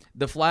fight.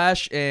 The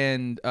Flash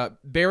and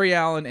Barry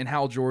Allen and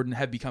Hal Jordan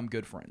have become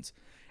good friends.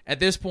 At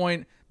this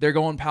point, they're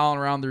going palling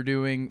around. They're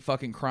doing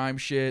fucking crime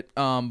shit.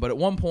 But at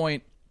one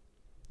point,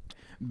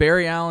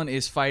 Barry Allen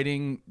is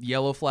fighting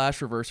Yellow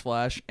Flash, Reverse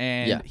Flash,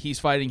 and he's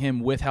fighting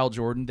him with Hal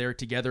Jordan. They're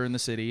together in the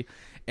city.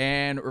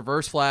 And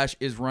Reverse Flash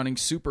is running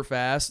super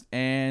fast,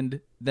 and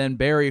then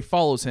Barry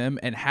follows him,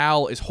 and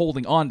Hal is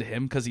holding on to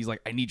him because he's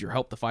like, I need your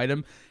help to fight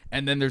him.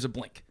 And then there's a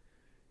blink.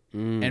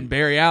 And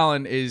Barry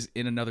Allen is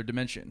in another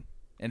dimension.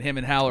 And him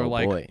and Hal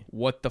are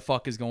what the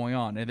fuck is going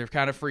on? And they're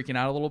kind of freaking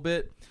out a little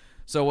bit.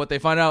 So what they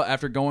find out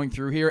after going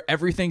through here,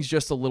 everything's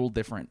just a little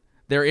different.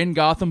 They're in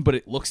Gotham, but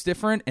it looks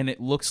different, and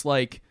it looks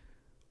like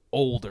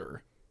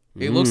older.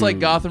 It looks like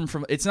Gotham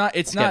from it's not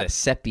got a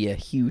sepia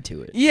hue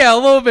to it. Yeah, a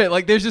little bit.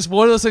 Like there's just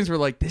one of those things where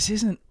like this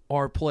isn't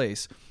our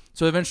place.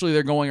 So eventually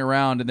they're going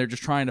around and they're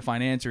just trying to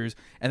find answers.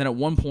 And then at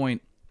one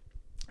point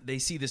they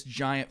see this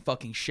giant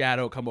fucking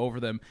shadow come over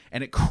them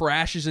and it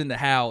crashes into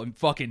Hal and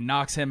fucking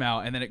knocks him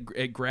out. And then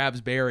it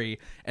grabs Barry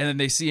and then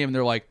they see him and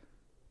they're like,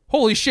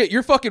 holy shit,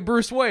 you're fucking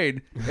Bruce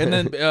Wayne. And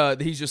then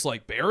he's just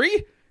like,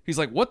 Barry? He's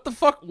like, what the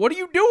fuck? What are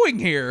you doing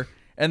here?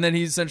 And then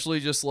he's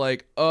essentially just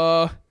like,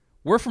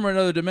 we're from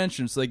another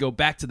dimension. So they go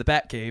back to the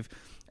Batcave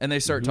and they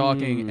start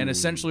talking. And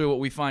essentially what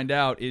we find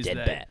out is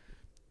Dead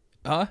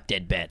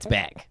Bat's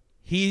back.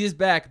 He is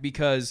back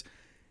because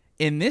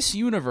in this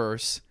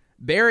universe,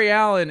 Barry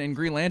Allen and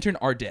Green Lantern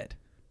are dead.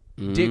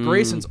 Dick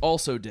Grayson's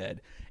also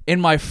dead.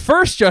 In my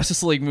first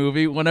Justice League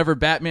movie, whenever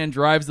Batman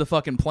drives the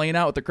fucking plane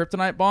out with the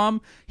kryptonite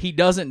bomb, he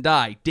doesn't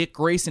die. Dick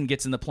Grayson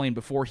gets in the plane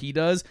before he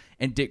does,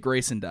 and Dick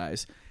Grayson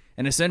dies.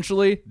 And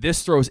essentially,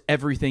 this throws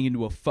everything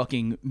into a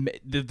fucking...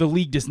 The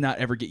League does not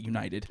ever get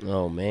united.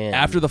 Oh, man.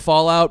 After the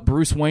fallout,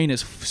 Bruce Wayne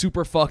is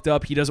super fucked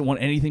up. He doesn't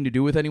want anything to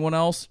do with anyone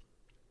else.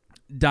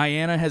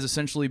 Diana has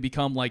essentially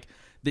become like...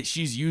 that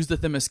she's used the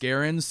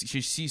Themyscirans.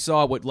 She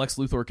saw what Lex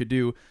Luthor could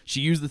do.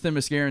 She used the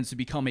Themyscirans to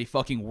become a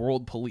fucking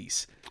world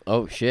police.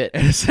 Oh, shit.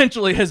 And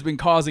essentially has been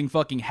causing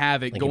fucking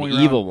havoc. Like going an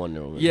around, evil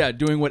Wonder Woman. Yeah,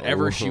 doing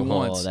whatever she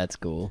wants. Oh, that's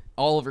cool.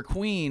 Oliver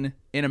Queen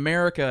in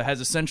America has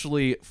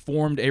essentially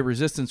formed a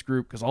resistance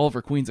group because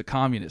Oliver Queen's a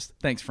communist.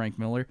 Thanks, Frank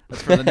Miller.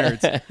 That's for the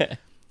nerds.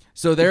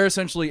 So they're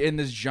essentially in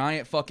this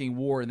giant fucking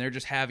war and they're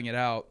just having it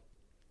out.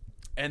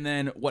 And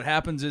then what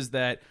happens is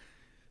that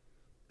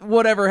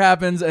whatever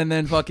happens, and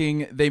then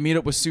fucking they meet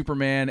up with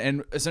Superman,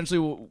 and essentially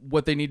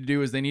what they need to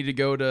do is they need to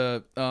go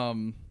to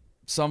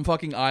some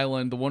fucking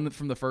island, the one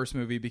from the first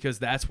movie, because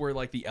that's where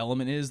like the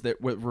element is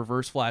that what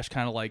Reverse Flash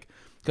kind of like,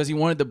 because he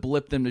wanted to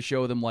blip them to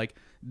show them like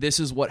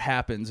this is what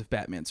happens if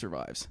Batman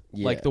survives.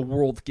 Yeah. Like the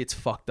world gets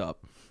fucked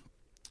up.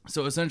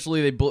 So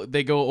essentially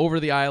they go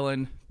over the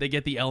island, they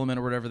get the element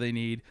or whatever they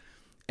need,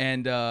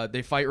 and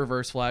they fight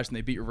Reverse Flash and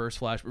they beat Reverse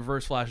Flash.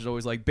 Reverse Flash is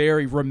always like,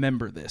 Barry,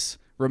 remember this.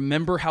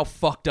 Remember how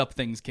fucked up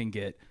things can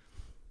get.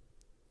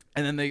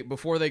 And then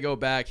before they go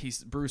back,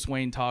 Bruce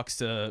Wayne talks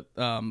to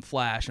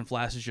Flash, and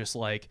Flash is just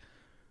like,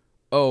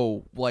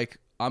 oh, like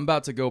I'm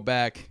about to go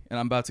back and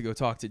I'm about to go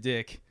talk to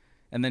Dick.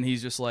 And then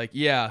he's just like,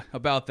 yeah,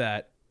 about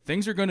that.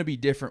 Things are going to be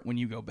different when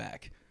you go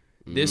back.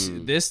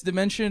 This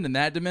dimension and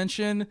that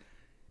dimension,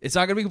 it's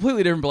not going to be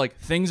completely different, but like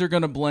things are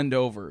going to blend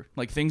over.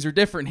 Like things are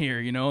different here,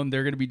 you know, and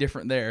they're going to be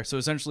different there. So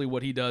essentially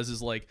what he does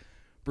is like,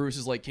 Bruce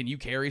is like, can you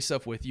carry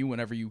stuff with you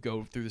whenever you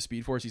go through the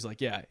Speed Force? He's like,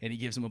 yeah. And he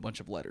gives him a bunch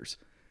of letters.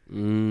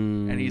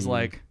 And he's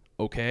like,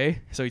 okay.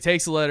 So he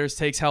takes the letters,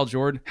 takes Hal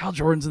Jordan. Hal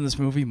Jordan's in this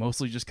movie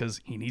mostly just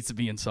because he needs to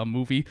be in some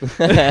movie.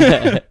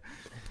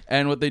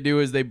 And what they do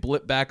is they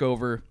blip back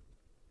over,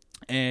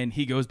 and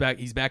he goes back.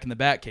 He's back in the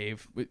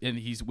Batcave, and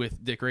he's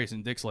with Dick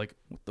Grayson. Dick's like,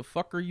 what the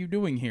fuck are you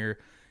doing here?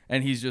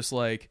 And he's just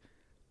like,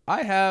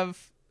 I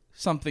have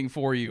something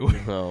for you.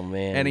 Oh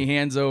man. And he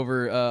hands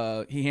over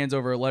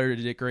a letter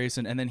to Dick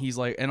Grayson, and then he's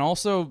like, and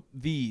also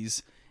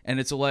these, and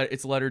it's a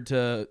letter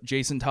to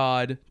Jason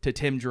Todd, to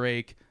Tim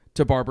Drake,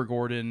 to Barbara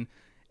Gordon,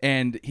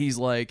 and he's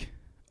like,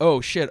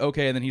 oh shit,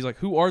 okay. And then he's like,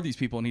 who are these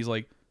people? And he's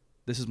like,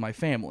 this is my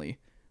family.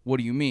 What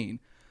do you mean?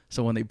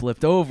 So when they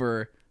blipped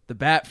over, the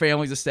Bat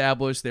family's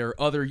established. There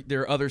are other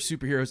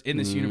superheroes in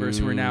this universe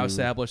who are now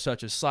established,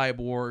 such as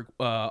Cyborg,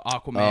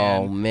 Aquaman.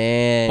 Oh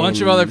man,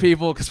 bunch of other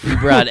people. Because we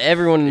brought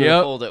everyone in the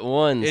fold at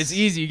once. It's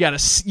easy. You gotta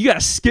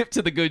skip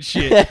to the good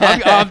shit.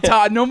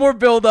 I'm no more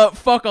build up.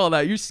 Fuck all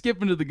that. You're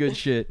skipping to the good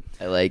shit.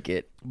 I like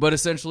it. But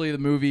essentially, the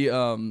movie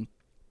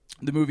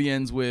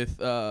ends with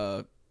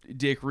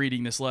Dick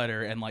reading this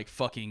letter and like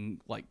fucking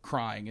like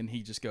crying, and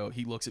he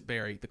looks at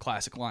Barry, the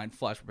classic line,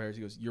 flash for Barry,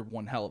 he goes, you're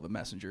one hell of a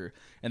messenger.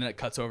 And then it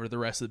cuts over to the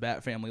rest of the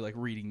Bat family like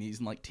reading these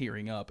and like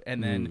tearing up,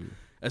 and then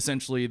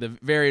essentially the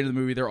very end of the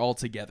movie they're all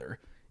together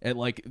at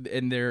like,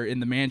 and they're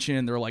in the mansion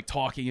and they're like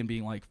talking and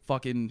being like,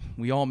 fucking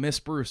we all miss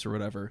Bruce or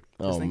whatever,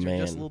 because things are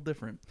just a little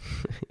different.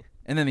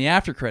 And then the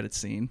after credits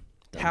scene,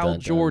 Hal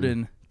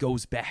Jordan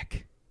goes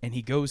back and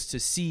he goes to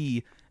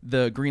see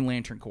the Green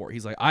Lantern Corps.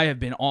 He's like, I've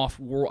been off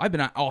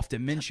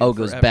dimension. Oh,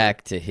 goes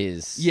back to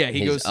his. Yeah,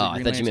 he goes to the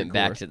I thought you meant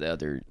back to the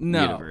other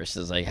universe. I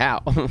was like,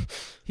 how?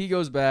 He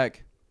goes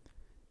back.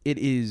 It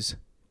is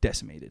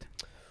decimated.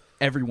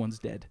 Everyone's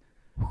dead.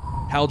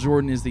 Hal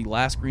Jordan is the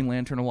last Green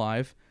Lantern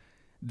alive.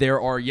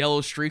 There are yellow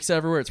streaks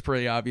everywhere. It's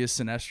pretty obvious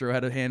Sinestro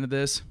had a hand in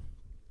this.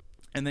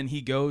 And then he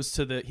goes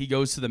to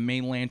the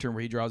main lantern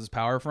where he draws his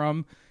power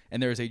from,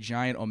 and there's a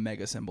giant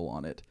Omega symbol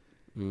on it.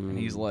 And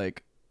he's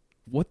like,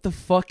 what the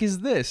fuck is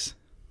this?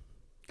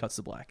 Cuts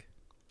to black.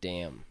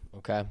 Damn.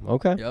 Okay.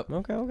 Yep.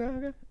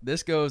 Okay.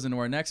 This goes into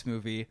our next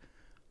movie,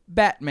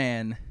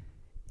 Batman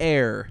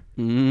Air.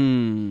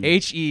 Heir.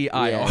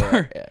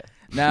 Yeah.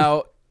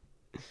 Now,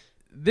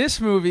 this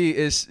movie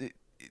is...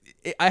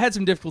 I had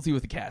some difficulty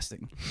with the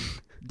casting.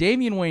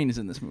 Damian Wayne is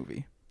in this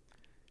movie.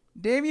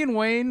 Damian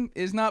Wayne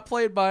is not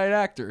played by an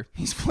actor.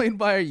 He's played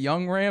by a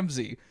young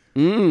Ramsey.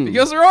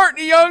 Because there aren't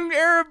any young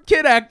Arab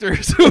kid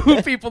actors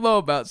who people know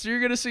about, so you're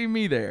going to see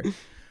me there.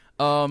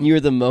 You're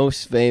the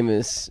most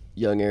famous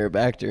young Arab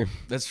actor.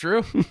 That's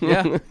true.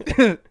 Yeah.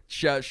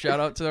 shout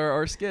out to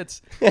our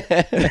skits.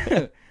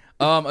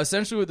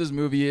 Essentially what this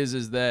movie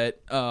is that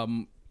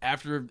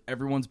after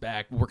everyone's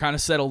back, we're kind of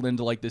settled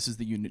into like this is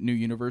the new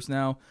universe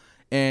now,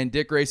 and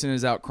Dick Grayson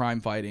is out crime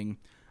fighting.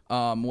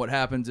 What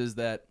happens is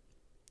that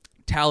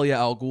Talia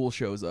al Ghul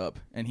shows up,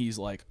 and he's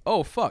like,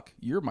 oh, fuck,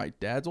 you're my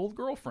dad's old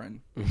girlfriend.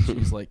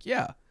 She's like,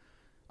 yeah,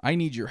 I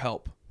need your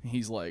help.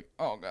 He's like,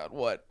 oh, God,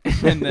 what?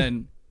 And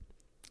then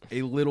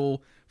a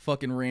little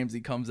fucking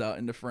Ramsey comes out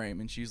into frame,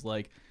 and she's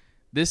like,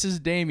 this is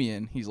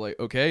Damian. He's like,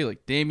 okay,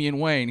 like Damian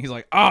Wayne. He's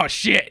like, oh,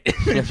 shit.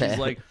 And she's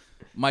like,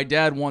 my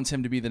dad wants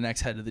him to be the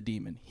next head of the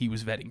Demon. He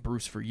was vetting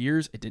Bruce for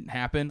years. It didn't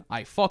happen.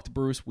 I fucked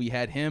Bruce. We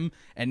had him,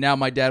 and now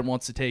my dad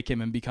wants to take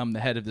him and become the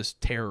head of this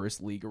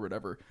terrorist league or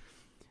whatever.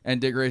 And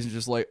Dick Grayson's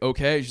just like,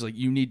 okay. She's like,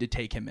 you need to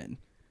take him in.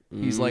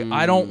 He's like,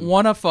 I don't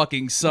want a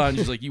fucking son.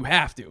 She's like, you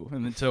have to.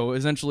 And then so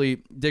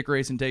essentially Dick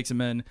Grayson takes him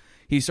in.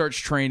 He starts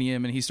training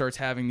him, and he starts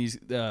having these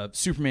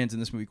Superman's in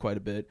this movie quite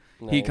a bit.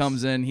 Nice. He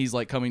comes in. He's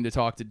like coming to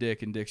talk to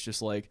Dick, and Dick's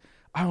just like,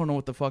 I don't know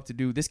what the fuck to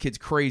do. This kid's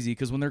crazy,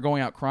 because when they're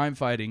going out crime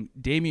fighting,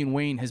 Damian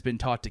Wayne has been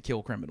taught to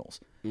kill criminals.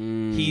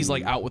 He's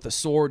like out with a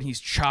sword. He's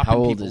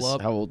chopping people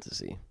up. How old is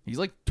he? He's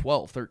like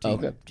 12, 13.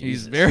 Okay.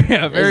 He's very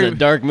It's a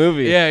dark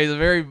movie. Yeah, he's a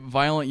very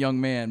violent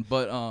young man.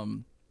 But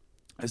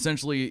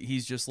essentially,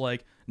 he's just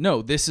like,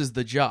 no, this is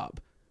the job.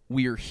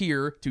 We are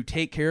here to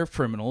take care of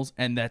criminals,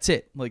 and that's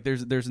it. Like,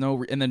 there's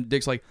no... And then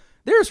Dick's like,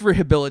 there's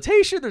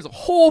rehabilitation. There's a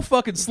whole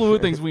fucking slew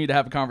of things we need to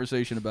have a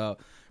conversation about.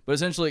 But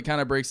essentially, it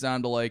kind of breaks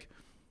down to, like,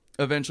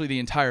 eventually the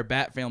entire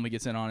Bat family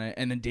gets in on it,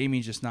 and then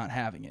Damien's just not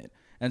having it.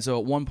 And so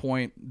at one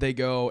point, they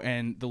go,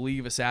 and the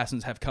League of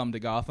Assassins have come to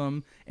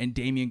Gotham, and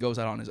Damien goes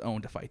out on his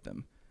own to fight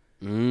them.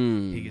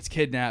 He gets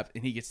kidnapped,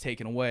 and he gets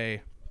taken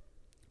away.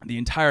 The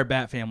entire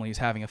Bat family is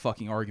having a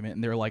fucking argument,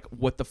 and they're like,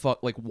 what the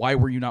fuck? Like, why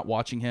were you not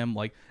watching him?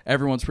 Like,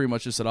 everyone's pretty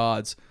much just at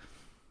odds.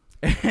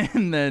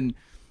 And then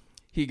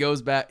he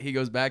goes back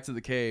to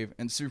the cave,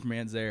 and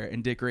Superman's there,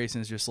 and Dick Grayson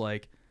is just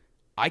like,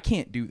 I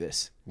can't do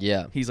this.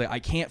 Yeah. He's like, I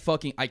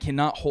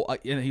cannot hold,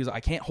 and he's like,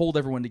 I can't hold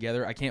everyone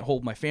together. I can't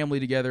hold my family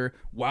together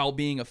while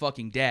being a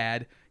fucking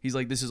dad. He's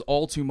like, this is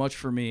all too much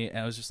for me. And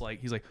I was just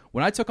like, he's like,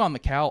 when I took on the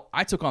cow,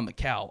 I took on the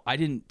cow. I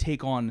didn't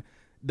take on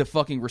the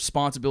fucking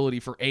responsibility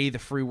for A, the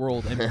free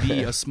world, and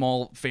B, a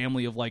small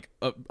family of like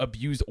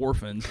abused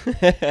orphans.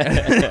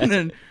 And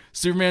then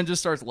Superman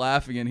just starts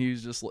laughing, and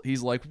he's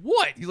like,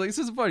 what? He's like, this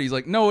isn't funny. He's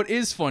like, no, it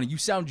is funny. You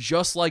sound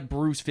just like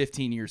Bruce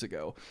 15 years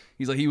ago.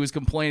 He's like, he was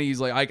complaining. He's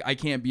like, I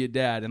can't be a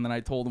dad. And then I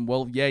told him,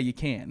 well, yeah, you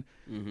can.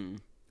 Mm-hmm.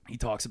 He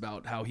talks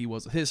about how he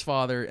was with his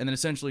father, and then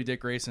essentially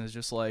Dick Grayson is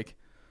just like,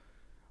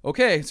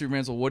 okay,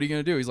 Superman's like, what are you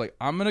going to do? He's like,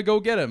 I'm going to go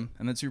get him.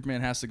 And then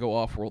Superman has to go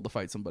off-world to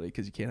fight somebody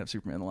because you can't have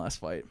Superman in the last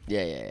fight.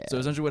 Yeah. So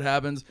essentially what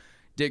happens,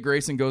 Dick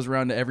Grayson goes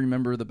around to every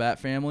member of the Bat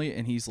family,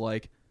 and he's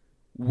like,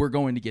 we're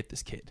going to get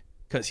this kid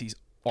because he's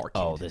our kid.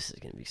 Oh, this is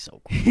going to be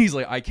so cool. He's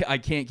like, I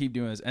can't keep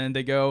doing this. And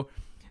they go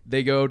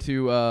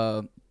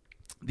to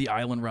the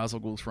island Ra's al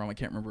Ghul's from. I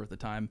can't remember at the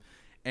time.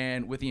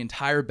 And with the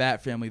entire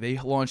Bat family, they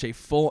launch a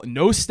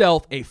no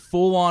stealth, a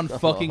full-on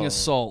fucking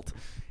assault.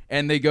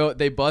 And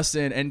they bust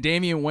in, and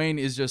Damian Wayne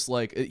is just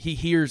like, he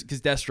hears,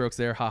 because Deathstroke's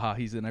there, haha,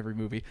 he's in every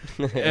movie.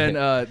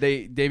 And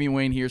Damian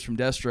Wayne hears from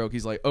Deathstroke,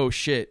 he's like, oh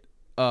shit,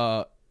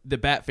 the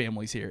Bat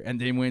family's here. And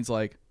Damian Wayne's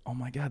like, oh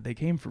my god, they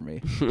came for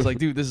me. It's like,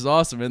 dude, this is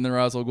awesome. And then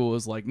Ra's al Ghul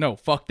is like, no,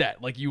 fuck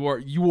that. Like, you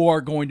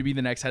are going to be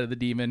the next head of the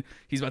demon.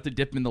 He's about to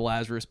dip him in the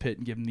Lazarus pit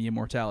and give him the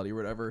immortality or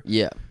whatever.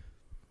 Yeah.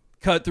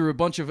 Cut through a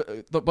bunch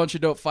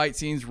of dope fight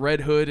scenes.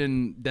 Red Hood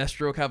and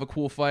Deathstroke have a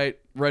cool fight.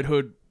 Red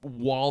Hood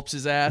wallops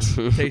his ass,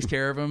 takes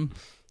care of him,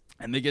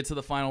 and they get to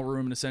the final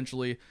room, and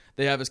essentially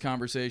they have this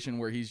conversation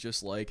where he's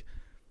just like,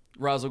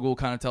 Ra's al Ghul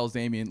kind of tells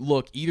Damian,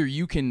 look, either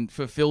you can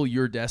fulfill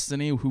your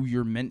destiny, who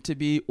you're meant to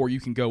be, or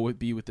you can go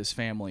be with this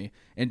family.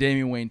 And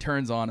Damian Wayne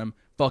turns on him,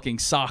 fucking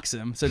socks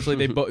him. Essentially,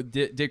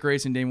 they Dick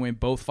Grayson and Damian Wayne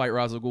both fight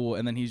Ra's al Ghul,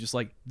 and then he's just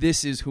like,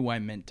 this is who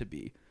I'm meant to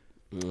be.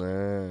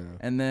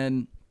 And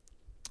then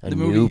the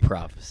movie, new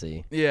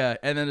prophecy. Yeah,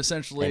 and then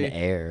essentially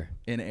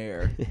in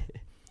air.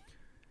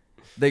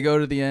 They go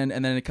to the end,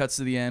 and then it cuts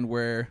to the end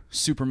where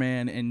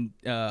Superman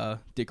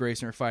and Dick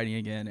Grayson are fighting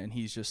again, and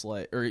he's just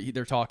like,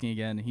 they're talking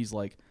again, and he's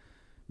like,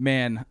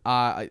 man,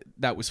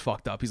 that was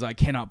fucked up. He's like, I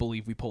cannot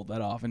believe we pulled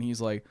that off. And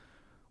he's like,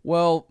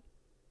 well,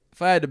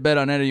 if I had to bet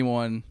on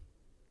anyone,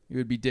 it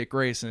would be Dick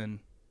Grayson,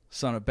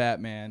 son of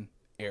Batman,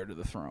 heir to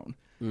the throne.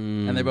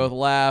 And they both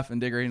laugh, and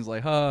Dick Grayson's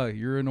like,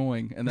 you're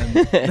annoying. And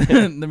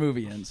then the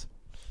movie ends.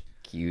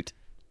 Cute.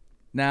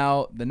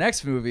 Now, the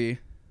next movie,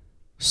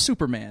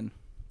 Superman.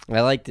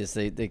 I like this.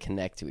 They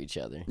connect to each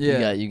other.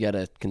 Yeah. You got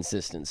a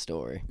consistent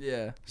story.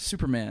 Yeah.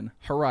 Superman,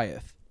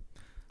 Hariath.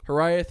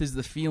 Hariath is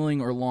the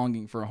feeling or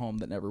longing for a home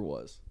that never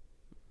was.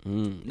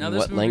 Now, in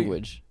what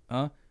language?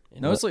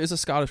 It's a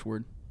Scottish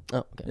word. Oh,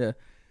 okay. Yeah.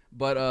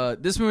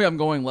 But this movie I'm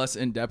going less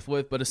in depth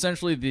with, but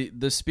essentially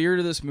the spirit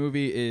of this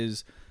movie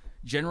is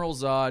General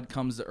Zod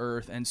comes to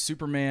Earth, and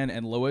Superman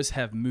and Lois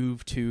have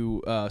moved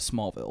to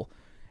Smallville.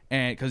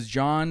 And because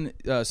John,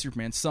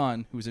 Superman's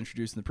son, who was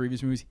introduced in the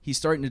previous movies, he's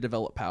starting to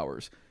develop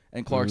powers.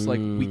 And Clark's like,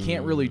 we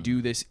can't really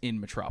do this in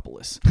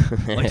Metropolis.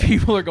 Like,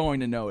 people are going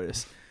to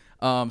notice.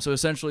 So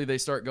essentially they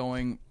start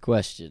going...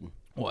 Question.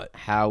 What?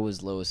 How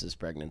was Lois's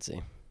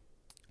pregnancy?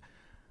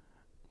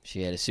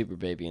 She had a super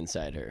baby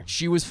inside her.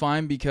 She was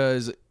fine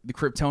because the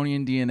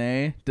Kryptonian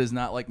DNA does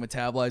not like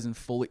metabolize and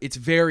fully... It's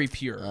very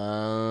pure.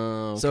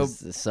 Oh, so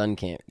the sun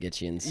can't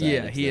get you inside.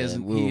 Yeah, he has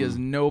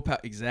no...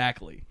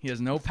 Exactly. He has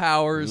no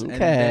powers, and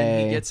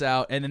then he gets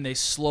out, and then they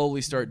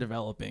slowly start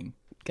developing.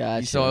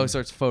 Gotcha. He slowly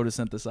starts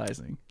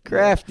photosynthesizing.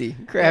 Crafty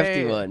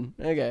one.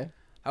 Okay.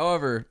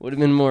 However, would have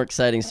been a more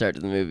exciting start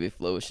to the movie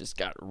if Lois just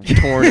got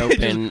torn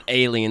open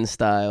alien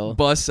style.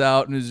 Busts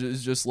out and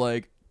is just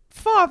like,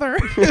 Father.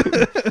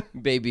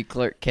 Baby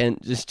Clark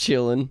Kent just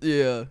chilling.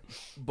 Yeah.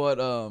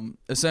 But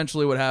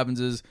essentially what happens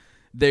is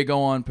they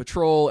go on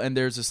patrol, and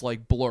there's this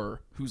like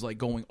Blur who's like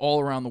going all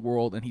around the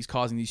world, and he's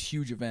causing these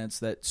huge events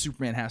that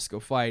Superman has to go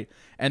fight.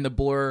 And the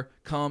Blur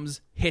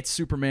comes, hits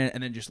Superman,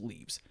 and then just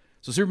leaves.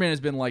 So Superman has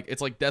been like,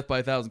 it's like death by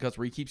a thousand cuts,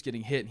 where he keeps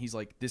getting hit, and he's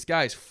like, this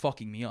guy's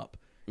fucking me up.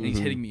 And he's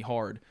hitting me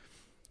hard.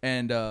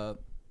 And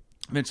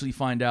eventually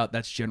find out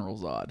that's General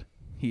Zod.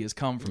 He has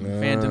come from the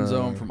Phantom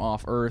Zone, from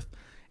off Earth,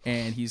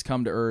 and he's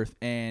come to Earth.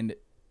 And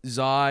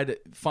Zod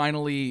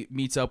finally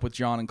meets up with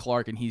John and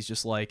Clark, and he's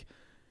just like,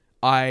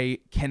 I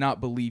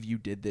cannot believe you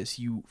did this.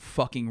 You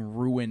fucking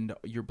ruined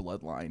your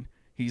bloodline.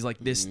 He's like,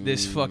 this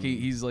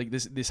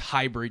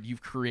hybrid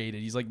you've created.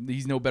 He's like,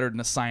 he's no better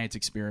than a science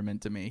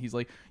experiment to me. He's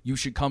like, you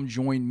should come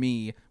join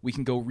me. We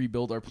can go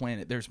rebuild our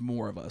planet. There's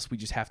more of us. We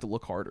just have to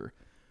look harder.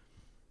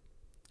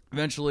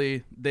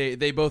 Eventually,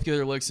 they both get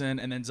their licks in,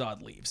 and then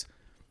Zod leaves.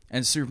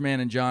 And Superman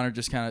and John are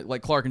just kind of,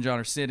 like, Clark and John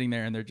are sitting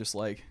there, and they're just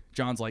like,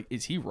 John's like,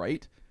 is he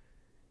right?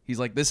 He's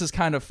like, this is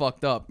kind of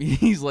fucked up.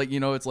 He's like,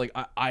 it's like,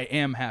 I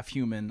am half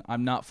human.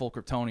 I'm not full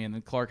Kryptonian.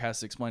 And Clark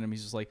has to explain to him.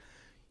 He's just like,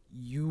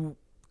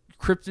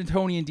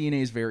 Kryptonian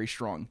DNA is very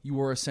strong.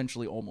 You are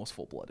essentially almost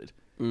full-blooded.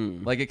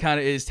 Like, it kind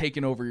of is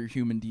taking over your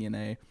human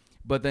DNA.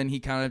 But then he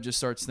kind of just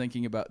starts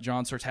thinking about,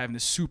 John starts having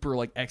this super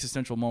like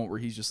existential moment where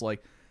he's just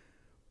like,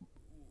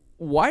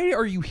 why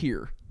are you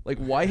here? Like,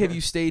 why have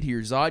you stayed here?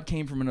 Zod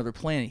came from another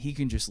planet. He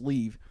can just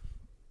leave.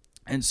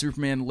 And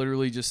Superman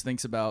literally just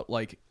thinks about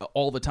like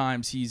all the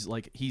times he's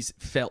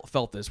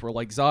felt this, where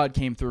like Zod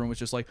came through and was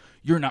just like,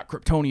 you're not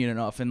Kryptonian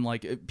enough. And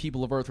like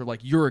people of Earth are like,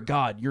 you're a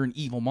god, you're an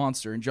evil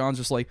monster. And John's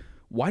just like,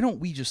 why don't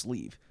we just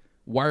leave?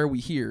 Why are we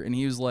here? And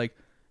he was like,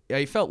 yeah,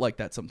 he felt like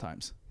that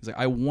sometimes. He's like,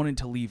 I wanted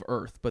to leave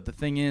Earth. But the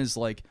thing is,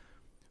 like,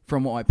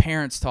 from what my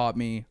parents taught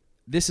me,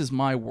 this is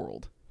my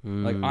world.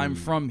 Like, I'm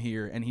from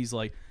here. And he's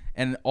like,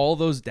 and all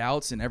those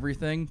doubts and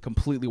everything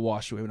completely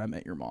washed away when I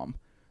met your mom.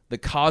 The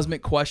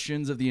cosmic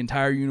questions of the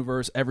entire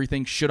universe,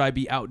 everything. Should I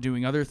be out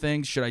doing other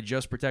things? Should I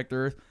just protect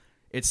Earth?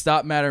 It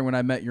stopped mattering when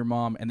I met your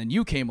mom. And then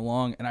you came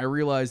along, and I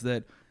realized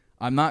that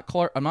I'm not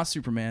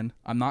Superman.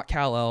 I'm not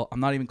Kal-El. I'm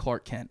not even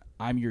Clark Kent.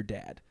 I'm your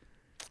dad.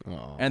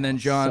 Oh, and then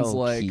John's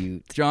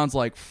cute. John's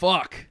like,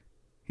 fuck.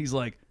 He's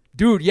like,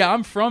 dude, yeah,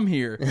 I'm from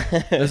here.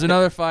 There's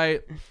another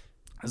fight.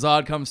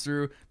 Zod comes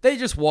through. They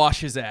just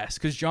wash his ass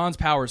because John's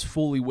powers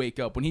fully wake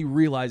up when he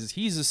realizes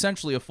he's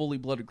essentially a fully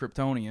blooded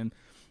Kryptonian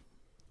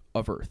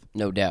of Earth.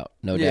 No doubt.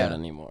 No doubt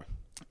anymore.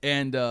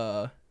 And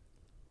so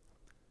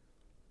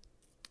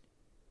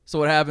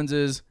what happens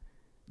is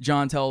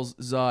John tells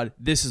Zod,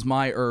 this is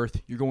my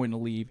Earth. You're going to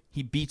leave.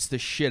 He beats the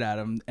shit out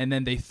of him, and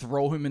then they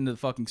throw him into the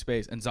fucking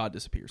space, and Zod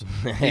disappears.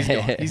 He's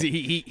gone. It's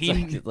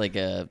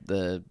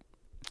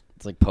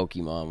like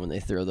Pokemon when they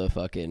throw the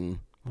fucking...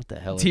 What the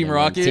hell? Team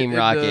Rocket. Team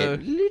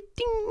Rocket.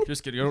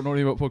 Just kidding. I don't know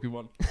anything about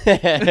Pokemon.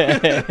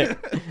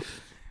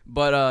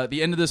 But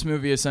the end of this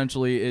movie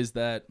essentially is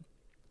that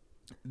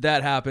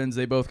happens.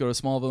 They both go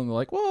to Smallville and they're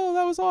like, whoa,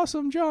 that was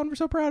awesome, John. We're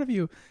so proud of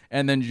you.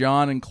 And then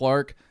John and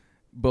Clark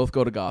both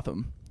go to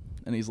Gotham.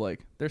 And he's like,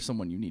 there's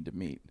someone you need to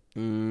meet. He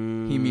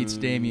meets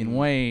Damian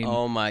Wayne.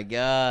 Oh, my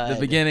God. The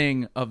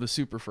beginning of the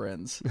Super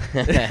Friends.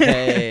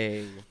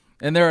 Hey.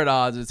 And they're at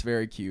odds. It's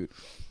very cute.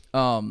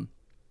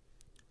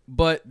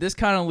 But this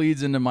kind of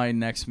leads into my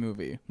next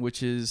movie,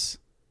 which is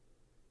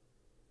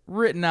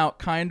written out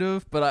kind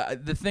of.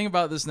 But the thing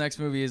about this next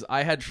movie is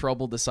I had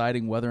trouble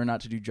deciding whether or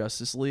not to do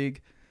Justice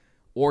League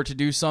or to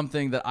do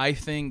something that I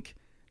think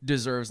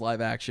deserves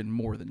live action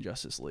more than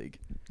Justice League.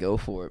 Go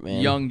for it,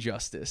 man. Young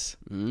Justice.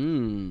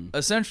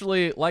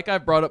 Essentially, like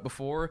I've brought up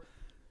before,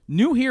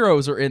 new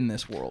heroes are in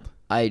this world.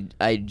 I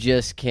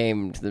just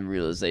came to the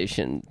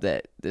realization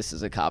that this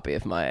is a copy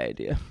of my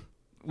idea.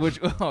 Which,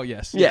 oh,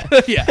 yes. Yeah.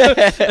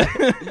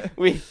 Yeah.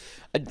 We,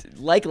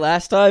 like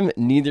last time,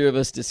 neither of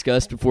us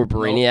discussed before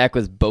Brainiac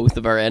was both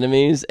of our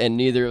enemies, and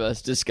neither of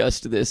us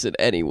discussed this in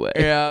any way.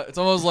 Yeah, it's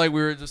almost like we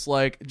were just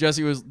like,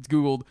 Jesse was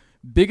Googled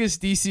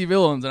biggest DC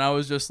villains, and I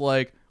was just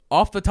like,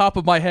 off the top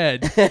of my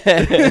head.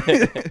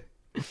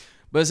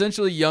 But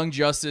essentially, Young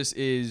Justice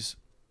is,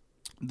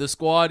 the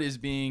squad is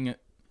being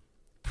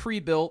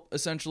pre-built,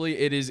 essentially.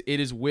 It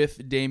is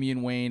with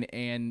Damian Wayne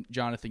and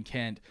Jonathan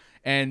Kent.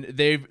 And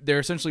they're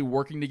essentially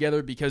working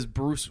together because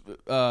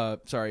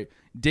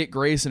Dick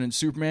Grayson and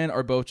Superman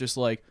are both just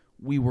like,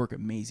 we work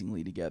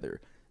amazingly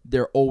together.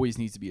 There always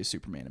needs to be a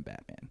Superman and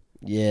Batman.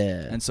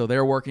 Yeah. And so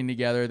they're working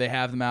together. They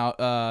have them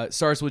out.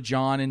 Starts with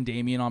John and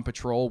Damian on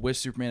patrol with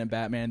Superman and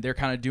Batman. They're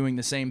kind of doing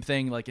the same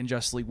thing like in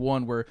Justice League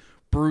 1 where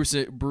Bruce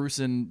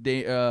and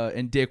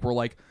Dick were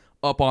like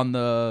up on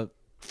the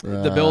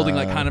building,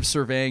 like kind of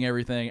surveying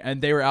everything.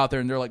 And they were out there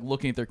and they're like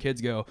looking at their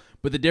kids go.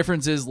 But the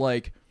difference is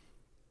like,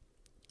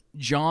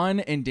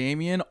 John and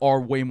Damian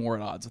are way more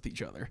at odds with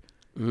each other.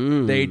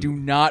 They do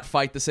not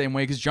fight the same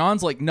way because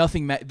John's like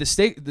nothing.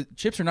 The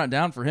chips are not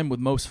down for him with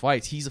most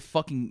fights. He's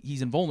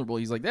invulnerable.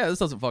 He's like, yeah, this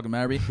doesn't fucking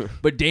matter to me.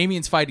 But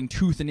Damian's fighting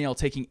tooth and nail,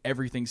 taking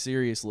everything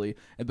seriously.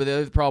 But the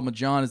other problem with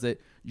John is that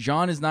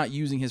John is not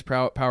using his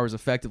powers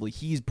effectively.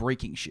 He's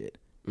breaking shit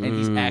and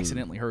he's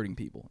accidentally hurting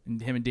people.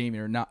 And him and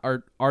Damian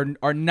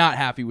are not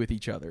happy with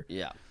each other.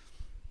 Yeah.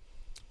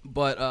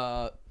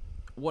 But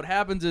what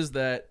happens is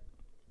that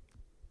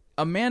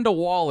Amanda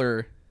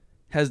Waller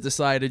has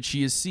decided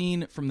she has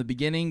seen from the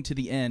beginning to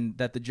the end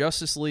that the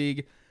Justice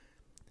League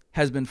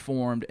has been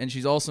formed, and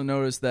she's also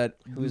noticed that...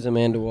 Who's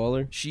Amanda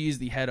Waller? She's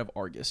the head of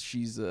Argus.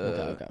 She's,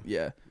 okay.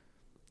 Yeah.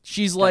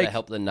 She's like...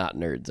 help the not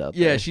nerds out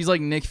there. Yeah, she's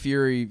like Nick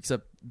Fury,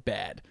 except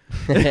bad.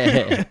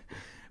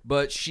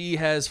 But she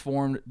has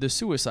formed the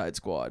Suicide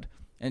Squad,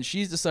 and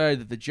she's decided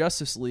that the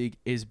Justice League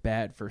is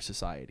bad for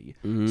society.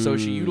 So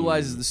she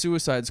utilizes the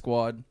Suicide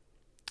Squad...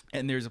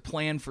 And there's a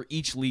plan for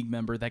each League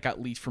member that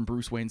got leaked from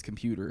Bruce Wayne's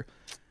computer.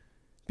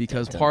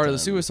 Because part of the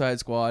Suicide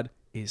Squad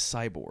is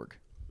Cyborg.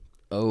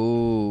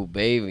 Oh,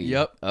 baby.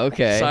 Yep.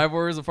 Okay.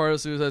 Cyborg is a part of the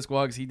Suicide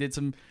Squad because he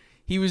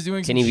was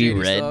doing some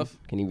shady stuff.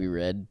 Can he be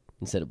red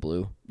instead of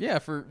blue? Yeah,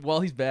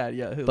 he's bad.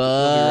 Yeah. He'll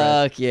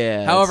Fuck be red.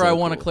 yeah. However, I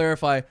want to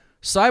clarify,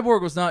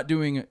 Cyborg was not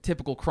doing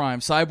typical crime.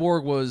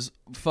 Cyborg was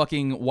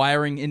fucking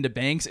wiring into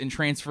banks and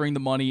transferring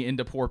the money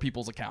into poor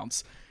people's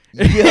accounts.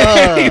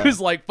 Yeah. He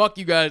was like, fuck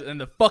you guys, and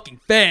the fucking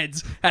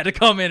feds had to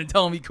come in and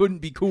tell him he couldn't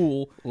be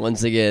cool.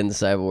 Once again,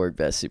 Cyborg,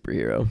 best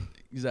superhero.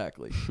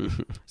 Exactly.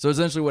 So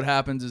essentially what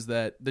happens is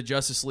that the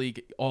Justice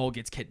League all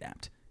gets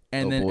kidnapped.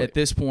 And then at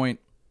this point,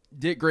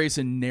 Dick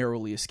Grayson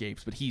narrowly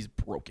escapes, but he's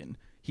broken.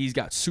 He's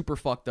got super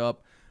fucked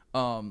up.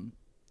 And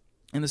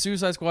the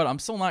Suicide Squad, I'm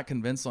still not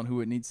convinced on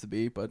who it needs to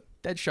be, but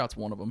Deadshot's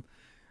one of them.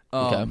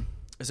 Okay.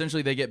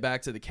 Essentially, they get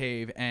back to the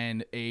cave,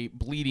 and a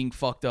bleeding,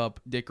 fucked up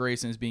Dick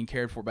Grayson is being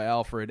cared for by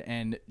Alfred,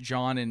 and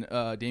John and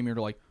Damian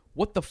are like,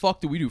 what the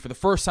fuck do we do? For the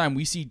first time,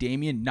 we see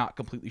Damian not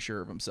completely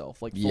sure of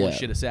himself, like full of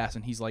shit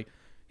assassin. He's like,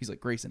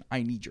 Grayson,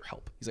 I need your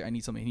help. He's like, I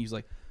need something. And he's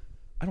like,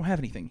 I don't have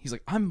anything. He's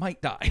like, I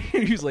might die.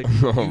 He's like,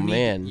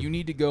 you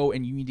need to go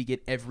and you need to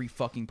get every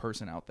fucking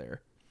person out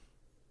there.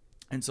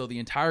 And so the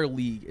entire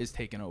league is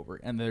taken over,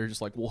 and they're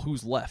just like, well,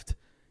 who's left?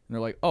 And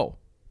they're like, oh,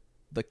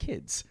 the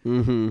kids.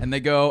 Mm-hmm. And they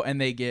go and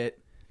they get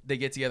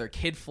together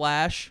Kid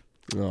Flash,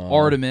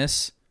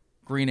 Artemis,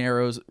 Green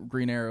Arrow's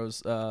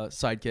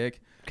sidekick,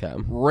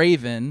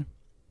 Raven,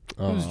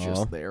 who's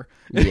just there,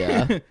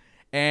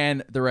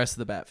 and the rest of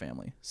the Bat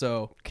family.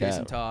 So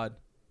Jason Todd,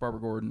 Barbara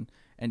Gordon,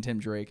 and Tim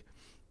Drake.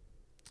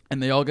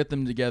 And they all get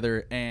them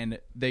together, and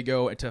they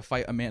go to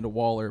fight Amanda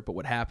Waller. But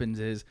what happens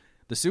is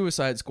the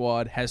Suicide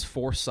Squad has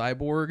forced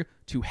Cyborg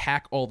to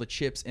hack all the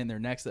chips in their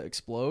necks that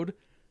explode.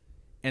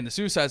 And the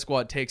Suicide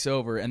Squad takes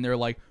over, and they're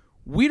like,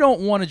 we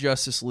don't want a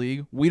Justice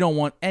League. We don't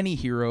want any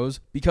heroes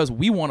because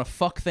we want to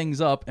fuck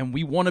things up and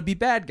we want to be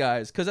bad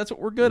guys because that's what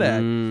we're good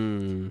at.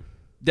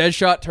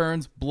 Deadshot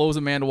turns, blows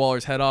Amanda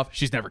Waller's head off.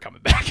 She's never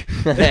coming back.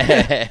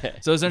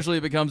 So essentially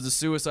it becomes the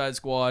Suicide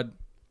Squad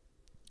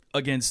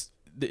against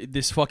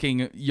this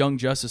fucking young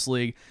Justice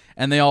League,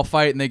 and they all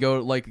fight, and they go,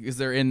 like, because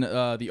they're in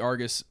the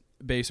Argus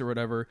base or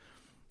whatever.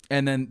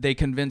 And then they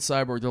convince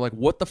Cyborg. They're like,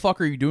 what the fuck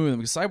are you doing with him?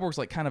 Because Cyborg's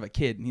like kind of a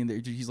kid. And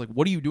he's like,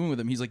 what are you doing with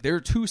him? He's like, there are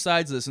two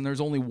sides of this, and there's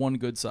only one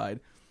good side.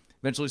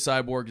 Eventually,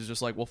 Cyborg is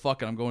just like, well,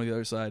 fuck it. I'm going to the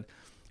other side.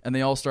 And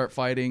they all start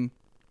fighting.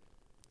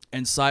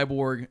 And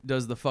Cyborg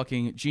does the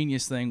fucking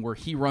genius thing where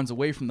he runs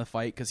away from the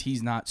fight because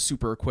he's not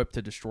super equipped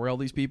to destroy all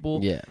these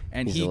people. Yeah.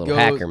 And he's a little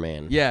hacker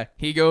man. Yeah.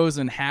 He goes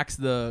and hacks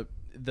the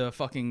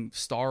fucking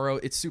Starro.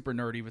 It's super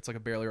nerdy, but it's like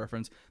a barely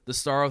reference. The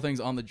Starro things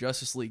on the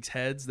Justice League's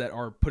heads that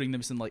are putting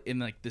them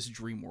in this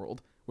dream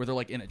world where they're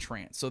like in a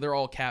trance. So they're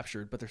all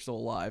captured, but they're still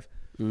alive.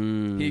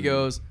 He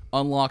goes,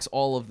 unlocks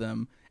all of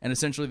them, and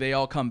essentially they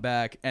all come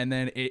back. And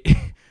then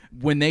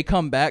when they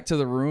come back to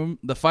the room,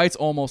 the fight's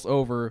almost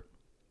over.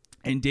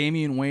 And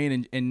Damian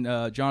Wayne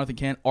and Jonathan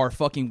Kent are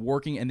fucking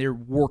working, and they're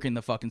working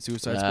the fucking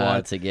Suicide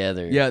Squad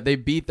together. Yeah, they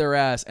beat their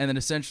ass, and then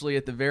essentially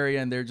at the very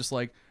end, they're just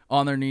like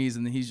on their knees,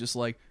 and he's just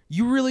like,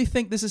 "You really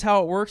think this is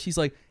how it works?" He's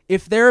like,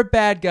 "If they're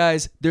bad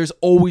guys, there's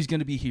always going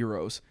to be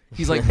heroes."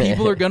 He's like,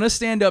 "People are gonna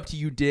stand up to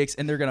you, dicks,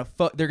 and they're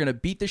gonna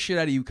beat the shit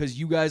out of you because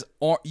you guys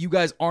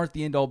aren't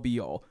the end all be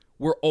all.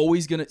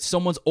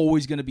 Someone's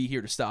always gonna be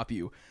here to stop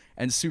you."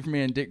 And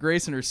Superman and Dick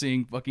Grayson are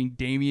seeing fucking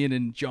Damian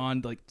and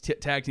John like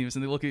tag teams,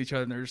 and they look at each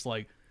other and they're just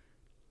like,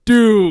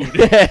 dude,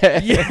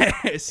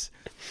 yes.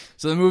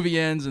 So the movie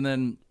ends, and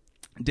then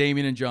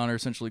Damian and John are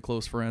essentially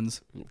close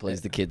friends. He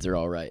plays the kids are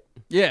all right.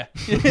 Yeah.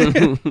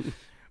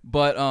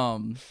 But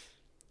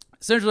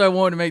essentially I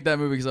wanted to make that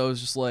movie because I was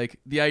just like,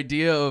 the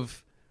idea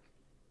of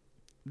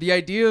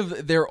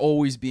there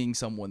always being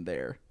someone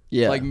there.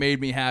 Yeah. Like made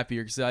me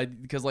happier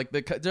because like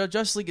the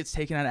Justice League gets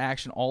taken out of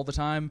action all the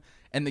time,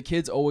 and the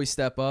kids always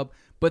step up,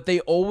 but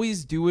they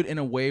always do it in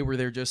a way where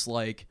they're just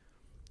like,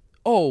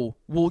 oh,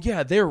 well,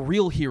 yeah, they're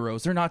real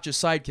heroes. They're not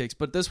just sidekicks.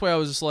 But this way I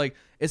was just like,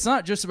 it's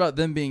not just about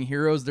them being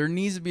heroes. There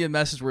needs to be a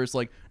message where it's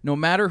like, no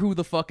matter who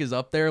the fuck is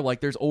up there,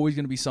 like there's always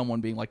going to be someone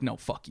being like, no,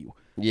 fuck you.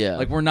 Yeah.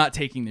 Like we're not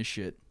taking this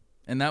shit.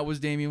 And that was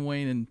Damian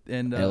Wayne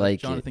and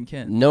Jonathan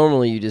Kent.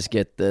 Normally you just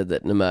get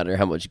that no matter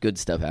how much good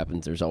stuff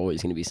happens, there's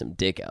always going to be some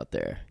dick out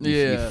there.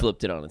 You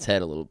flipped it on its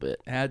head a little bit.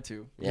 Had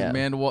to. Yeah.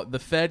 Man, the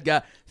Fed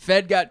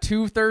got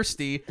too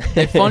thirsty.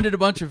 They funded a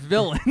bunch of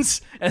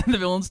villains, and the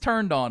villains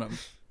turned on them.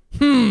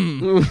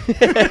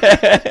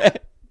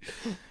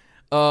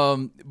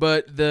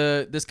 But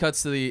this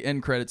cuts to the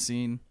end credit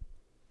scene.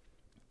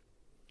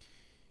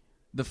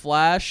 The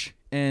Flash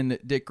and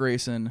Dick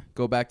Grayson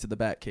go back to the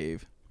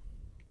Batcave.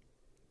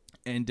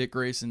 And Dick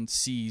Grayson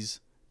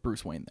sees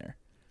Bruce Wayne there.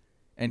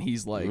 And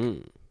he's like,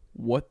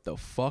 what the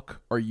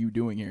fuck are you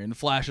doing here? And the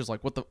Flash is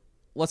like,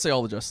 let's say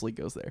all the Justice League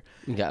goes there.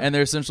 Okay. And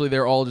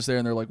they're all just there,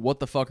 and they're like, what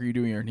the fuck are you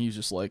doing here? And he's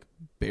just like,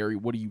 Barry,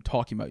 what are you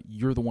talking about?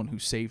 You're the one who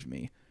saved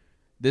me.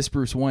 This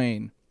Bruce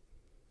Wayne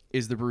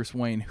is the Bruce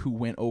Wayne who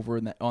went over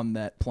on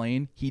that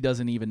plane. He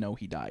doesn't even know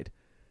he died.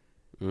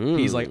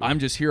 He's like, I'm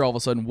just here all of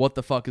a sudden. What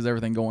the fuck is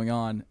everything going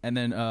on? And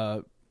then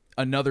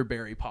another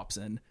Barry pops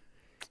in,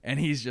 and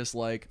he's just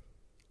like,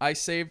 I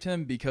saved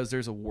him because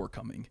there's a war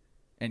coming,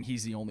 and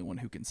he's the only one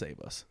who can save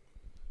us.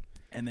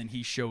 And then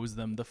he shows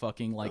them the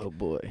fucking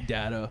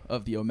data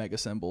of the Omega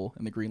symbol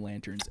and the Green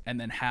Lanterns, and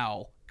then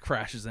Hal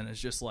crashes in.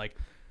 It's just like,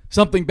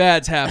 something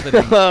bad's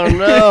happening. Oh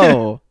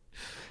no!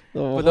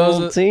 The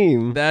whole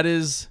team. That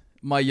is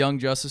my Young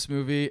Justice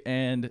movie,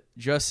 and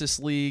Justice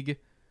League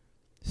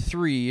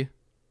 3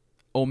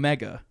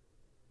 Omega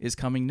is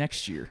coming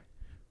next year.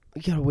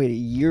 We gotta wait a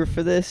year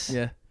for this?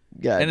 Yeah.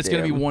 God and it's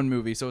going to be damn. one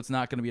movie, so it's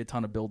not going to be a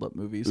ton of build-up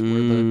movies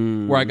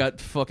where I got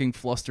fucking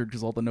flustered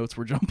because all the notes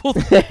were jumbled.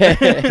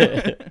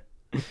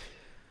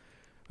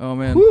 Oh,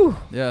 man. Whew.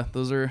 Yeah,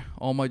 those are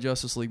all my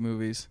Justice League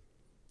movies.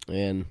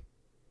 Man,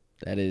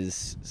 that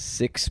is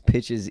 6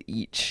 pitches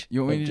each.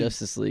 You want me to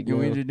Justice League? You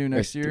want me to do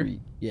next year? 3.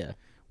 Yeah.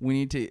 We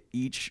need to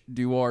each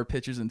do our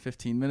pitches in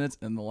 15 minutes,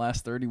 and the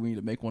last 30, we need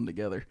to make one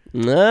together.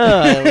 No,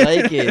 I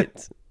like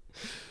it.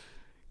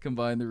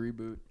 Combine the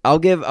reboot. I'll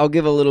give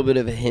a little bit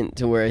of a hint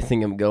to where I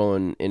think I'm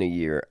going in a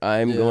year.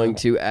 I'm going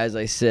to, as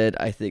I said,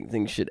 I think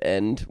things should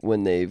end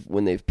when they've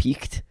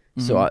peaked.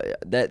 Mm-hmm. So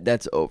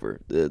that's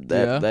over.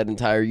 That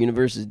entire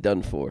universe is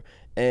done for.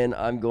 And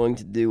I'm going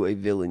to do a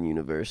villain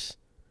universe.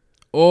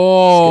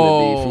 Oh, it's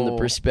going to be from the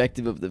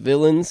perspective of the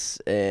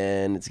villains,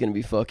 and it's going to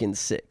be fucking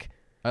sick.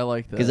 I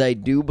like that. Because I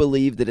do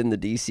believe that in the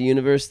DC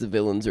universe, the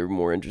villains are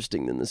more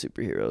interesting than the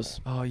superheroes.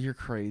 Oh, you're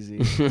crazy.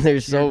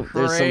 There's some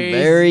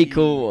very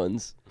cool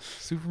ones.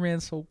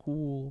 Superman's so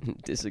cool.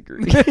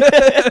 Disagree.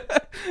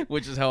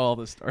 Which is how all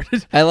this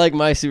started. I like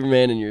my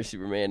Superman and your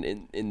Superman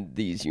in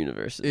these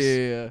universes.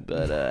 Yeah.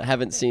 But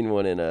haven't seen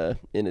one in a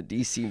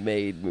DC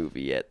made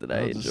movie yet that I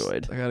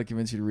enjoyed. I gotta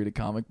convince you to read a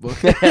comic book.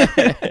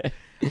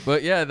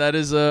 But yeah, that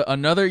is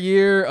another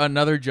year,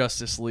 another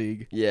Justice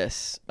League.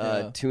 Yes.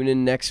 Tune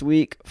in next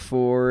week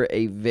for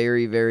a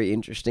very, very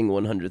interesting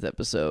 100th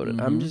episode. Mm-hmm.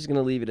 I'm just going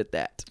to leave it at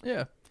that.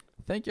 Yeah.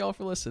 Thank you all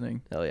for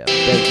listening. Hell yeah.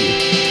 Thank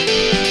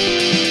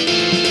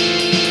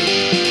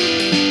you.